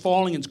instead of just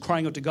falling and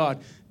crying out to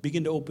God,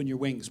 begin to open your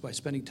wings by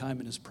spending time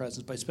in his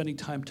presence, by spending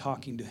time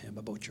talking to him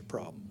about your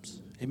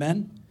problems.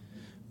 Amen?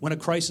 When a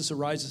crisis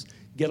arises,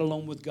 get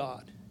alone with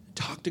God.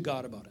 Talk to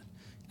God about it.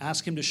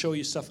 Ask him to show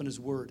you stuff in his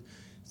word.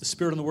 The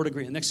Spirit and the Word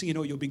agree. And next thing you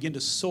know, you'll begin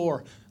to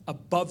soar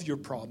above your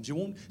problems.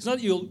 It's not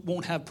that you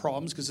won't have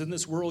problems, because in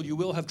this world you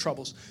will have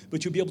troubles,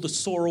 but you'll be able to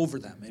soar over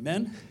them.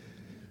 Amen?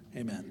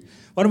 Amen.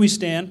 Why don't we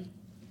stand?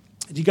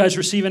 Did you guys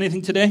receive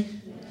anything today?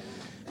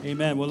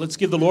 Amen. Well, let's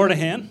give the Lord a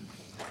hand.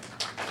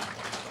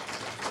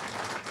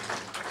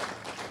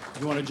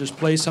 If you want to just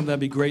play something, that'd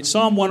be great.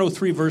 Psalm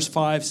 103 verse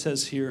 5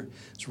 says here,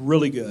 it's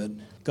really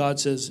good. God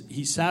says,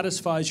 he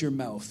satisfies your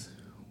mouth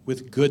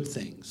with good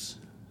things.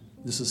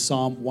 This is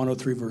Psalm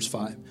 103 verse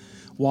 5.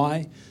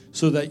 Why?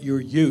 So that your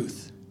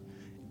youth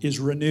is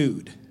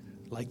renewed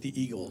like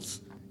the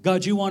eagles.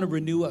 God, you want to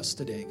renew us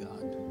today,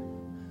 God.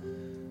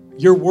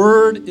 Your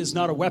word is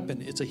not a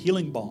weapon, it's a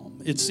healing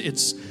balm.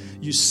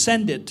 You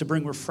send it to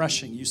bring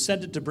refreshing. You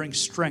send it to bring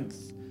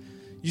strength.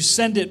 You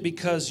send it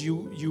because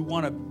you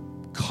want to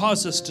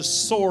cause us to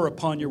soar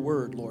upon your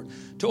word, Lord,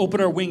 to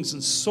open our wings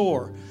and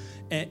soar.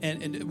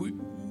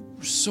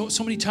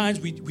 So many times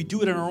we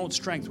do it in our own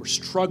strength. We're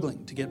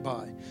struggling to get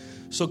by.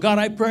 So God,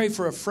 I pray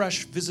for a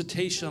fresh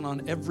visitation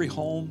on every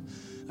home,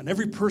 on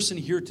every person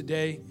here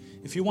today.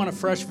 If you want a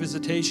fresh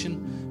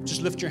visitation,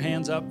 just lift your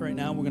hands up right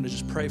now. We're going to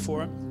just pray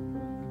for it.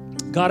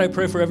 God, I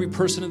pray for every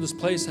person in this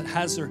place that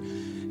has their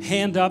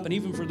hand up, and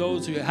even for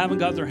those who haven't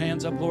got their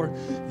hands up, Lord,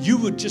 you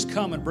would just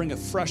come and bring a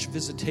fresh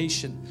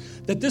visitation.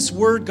 That this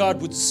word,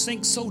 God, would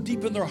sink so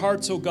deep in their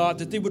hearts, oh God,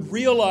 that they would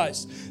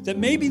realize that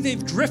maybe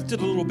they've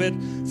drifted a little bit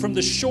from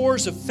the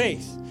shores of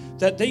faith,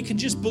 that they can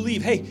just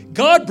believe, hey,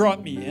 God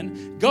brought me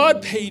in,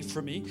 God paid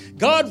for me,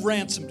 God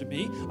ransomed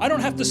me. I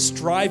don't have to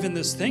strive in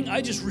this thing.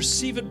 I just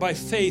receive it by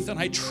faith, and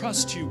I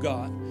trust you,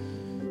 God,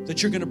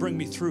 that you're going to bring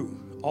me through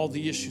all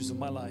the issues of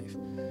my life.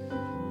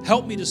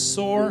 Help me to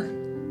soar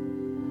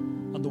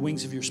on the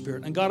wings of your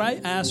Spirit. And God, I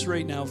ask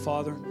right now,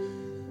 Father,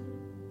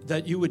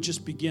 that you would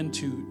just begin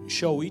to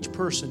show each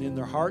person in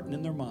their heart and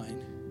in their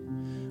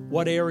mind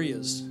what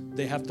areas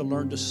they have to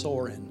learn to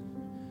soar in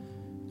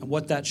and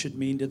what that should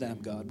mean to them,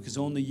 God, because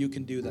only you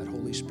can do that,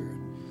 Holy Spirit.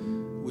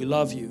 We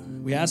love you.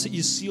 We ask that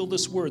you seal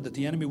this word, that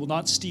the enemy will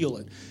not steal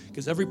it,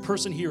 because every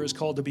person here is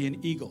called to be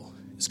an eagle.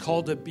 It's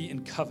called to be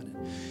in covenant.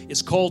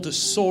 It's called to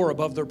soar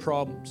above their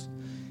problems.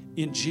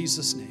 In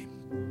Jesus' name.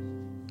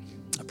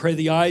 I pray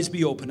the eyes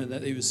be open and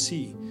that they would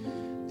see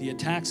the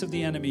attacks of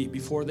the enemy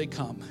before they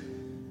come.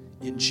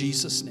 In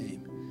Jesus'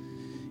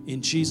 name.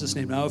 In Jesus'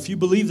 name. Now, if you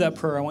believe that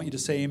prayer, I want you to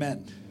say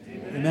amen.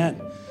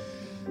 Amen.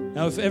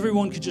 Now, if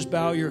everyone could just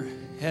bow your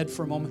head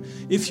for a moment.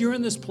 If you're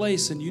in this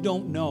place and you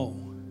don't know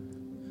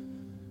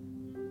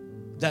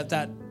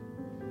that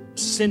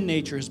sin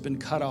nature has been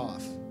cut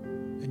off,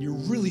 and you're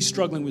really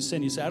struggling with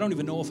sin, you say, I don't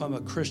even know if I'm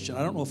a Christian. I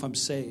don't know if I'm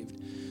saved.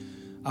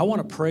 I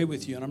want to pray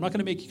with you, and I'm not going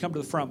to make you come to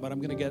the front, but I'm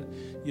going to get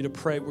you to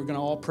pray. We're going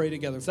to all pray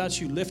together. If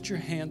that's you, lift your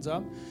hands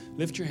up.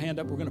 Lift your hand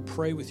up. We're going to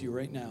pray with you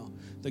right now,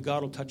 that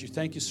God will touch you.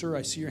 Thank you, sir.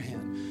 I see your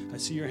hand. I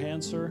see your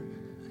hand, sir.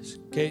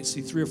 Okay,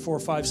 see 3 or 4 or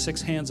 5,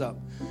 6 hands up.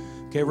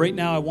 Okay, right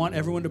now I want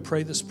everyone to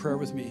pray this prayer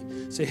with me.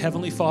 Say,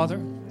 Heavenly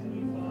Father,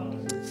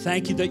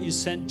 thank you that you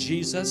sent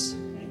Jesus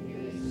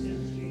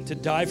to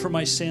die for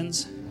my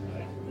sins.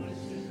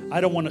 I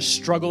don't want to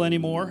struggle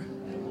anymore.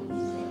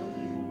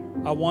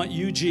 I want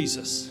you,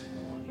 Jesus,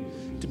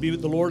 to be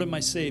the Lord and my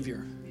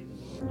Savior.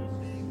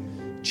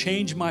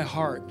 Change my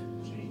heart.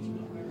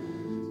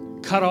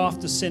 Cut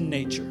off the sin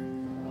nature.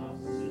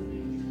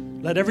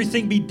 Let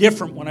everything be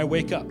different when I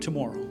wake up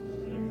tomorrow.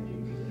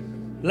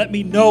 Let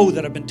me know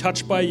that I've been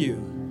touched by you.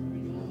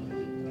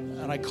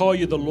 And I call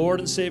you the Lord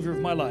and Savior of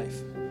my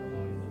life.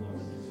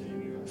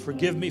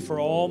 Forgive me for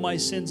all my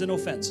sins and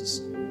offenses.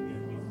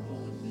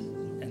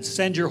 And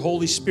send your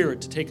Holy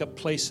Spirit to take up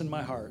place in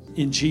my heart.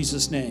 In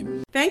Jesus'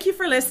 name. Thank you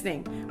for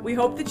listening. We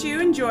hope that you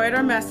enjoyed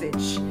our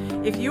message.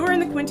 If you are in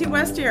the Quinte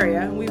West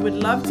area, we would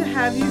love to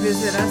have you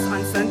visit us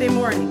on Sunday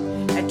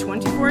morning at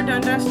 24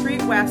 Dundas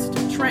Street West,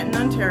 Trenton,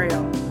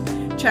 Ontario.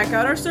 Check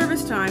out our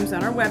service times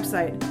on our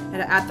website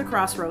at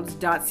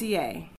atthecrossroads.ca.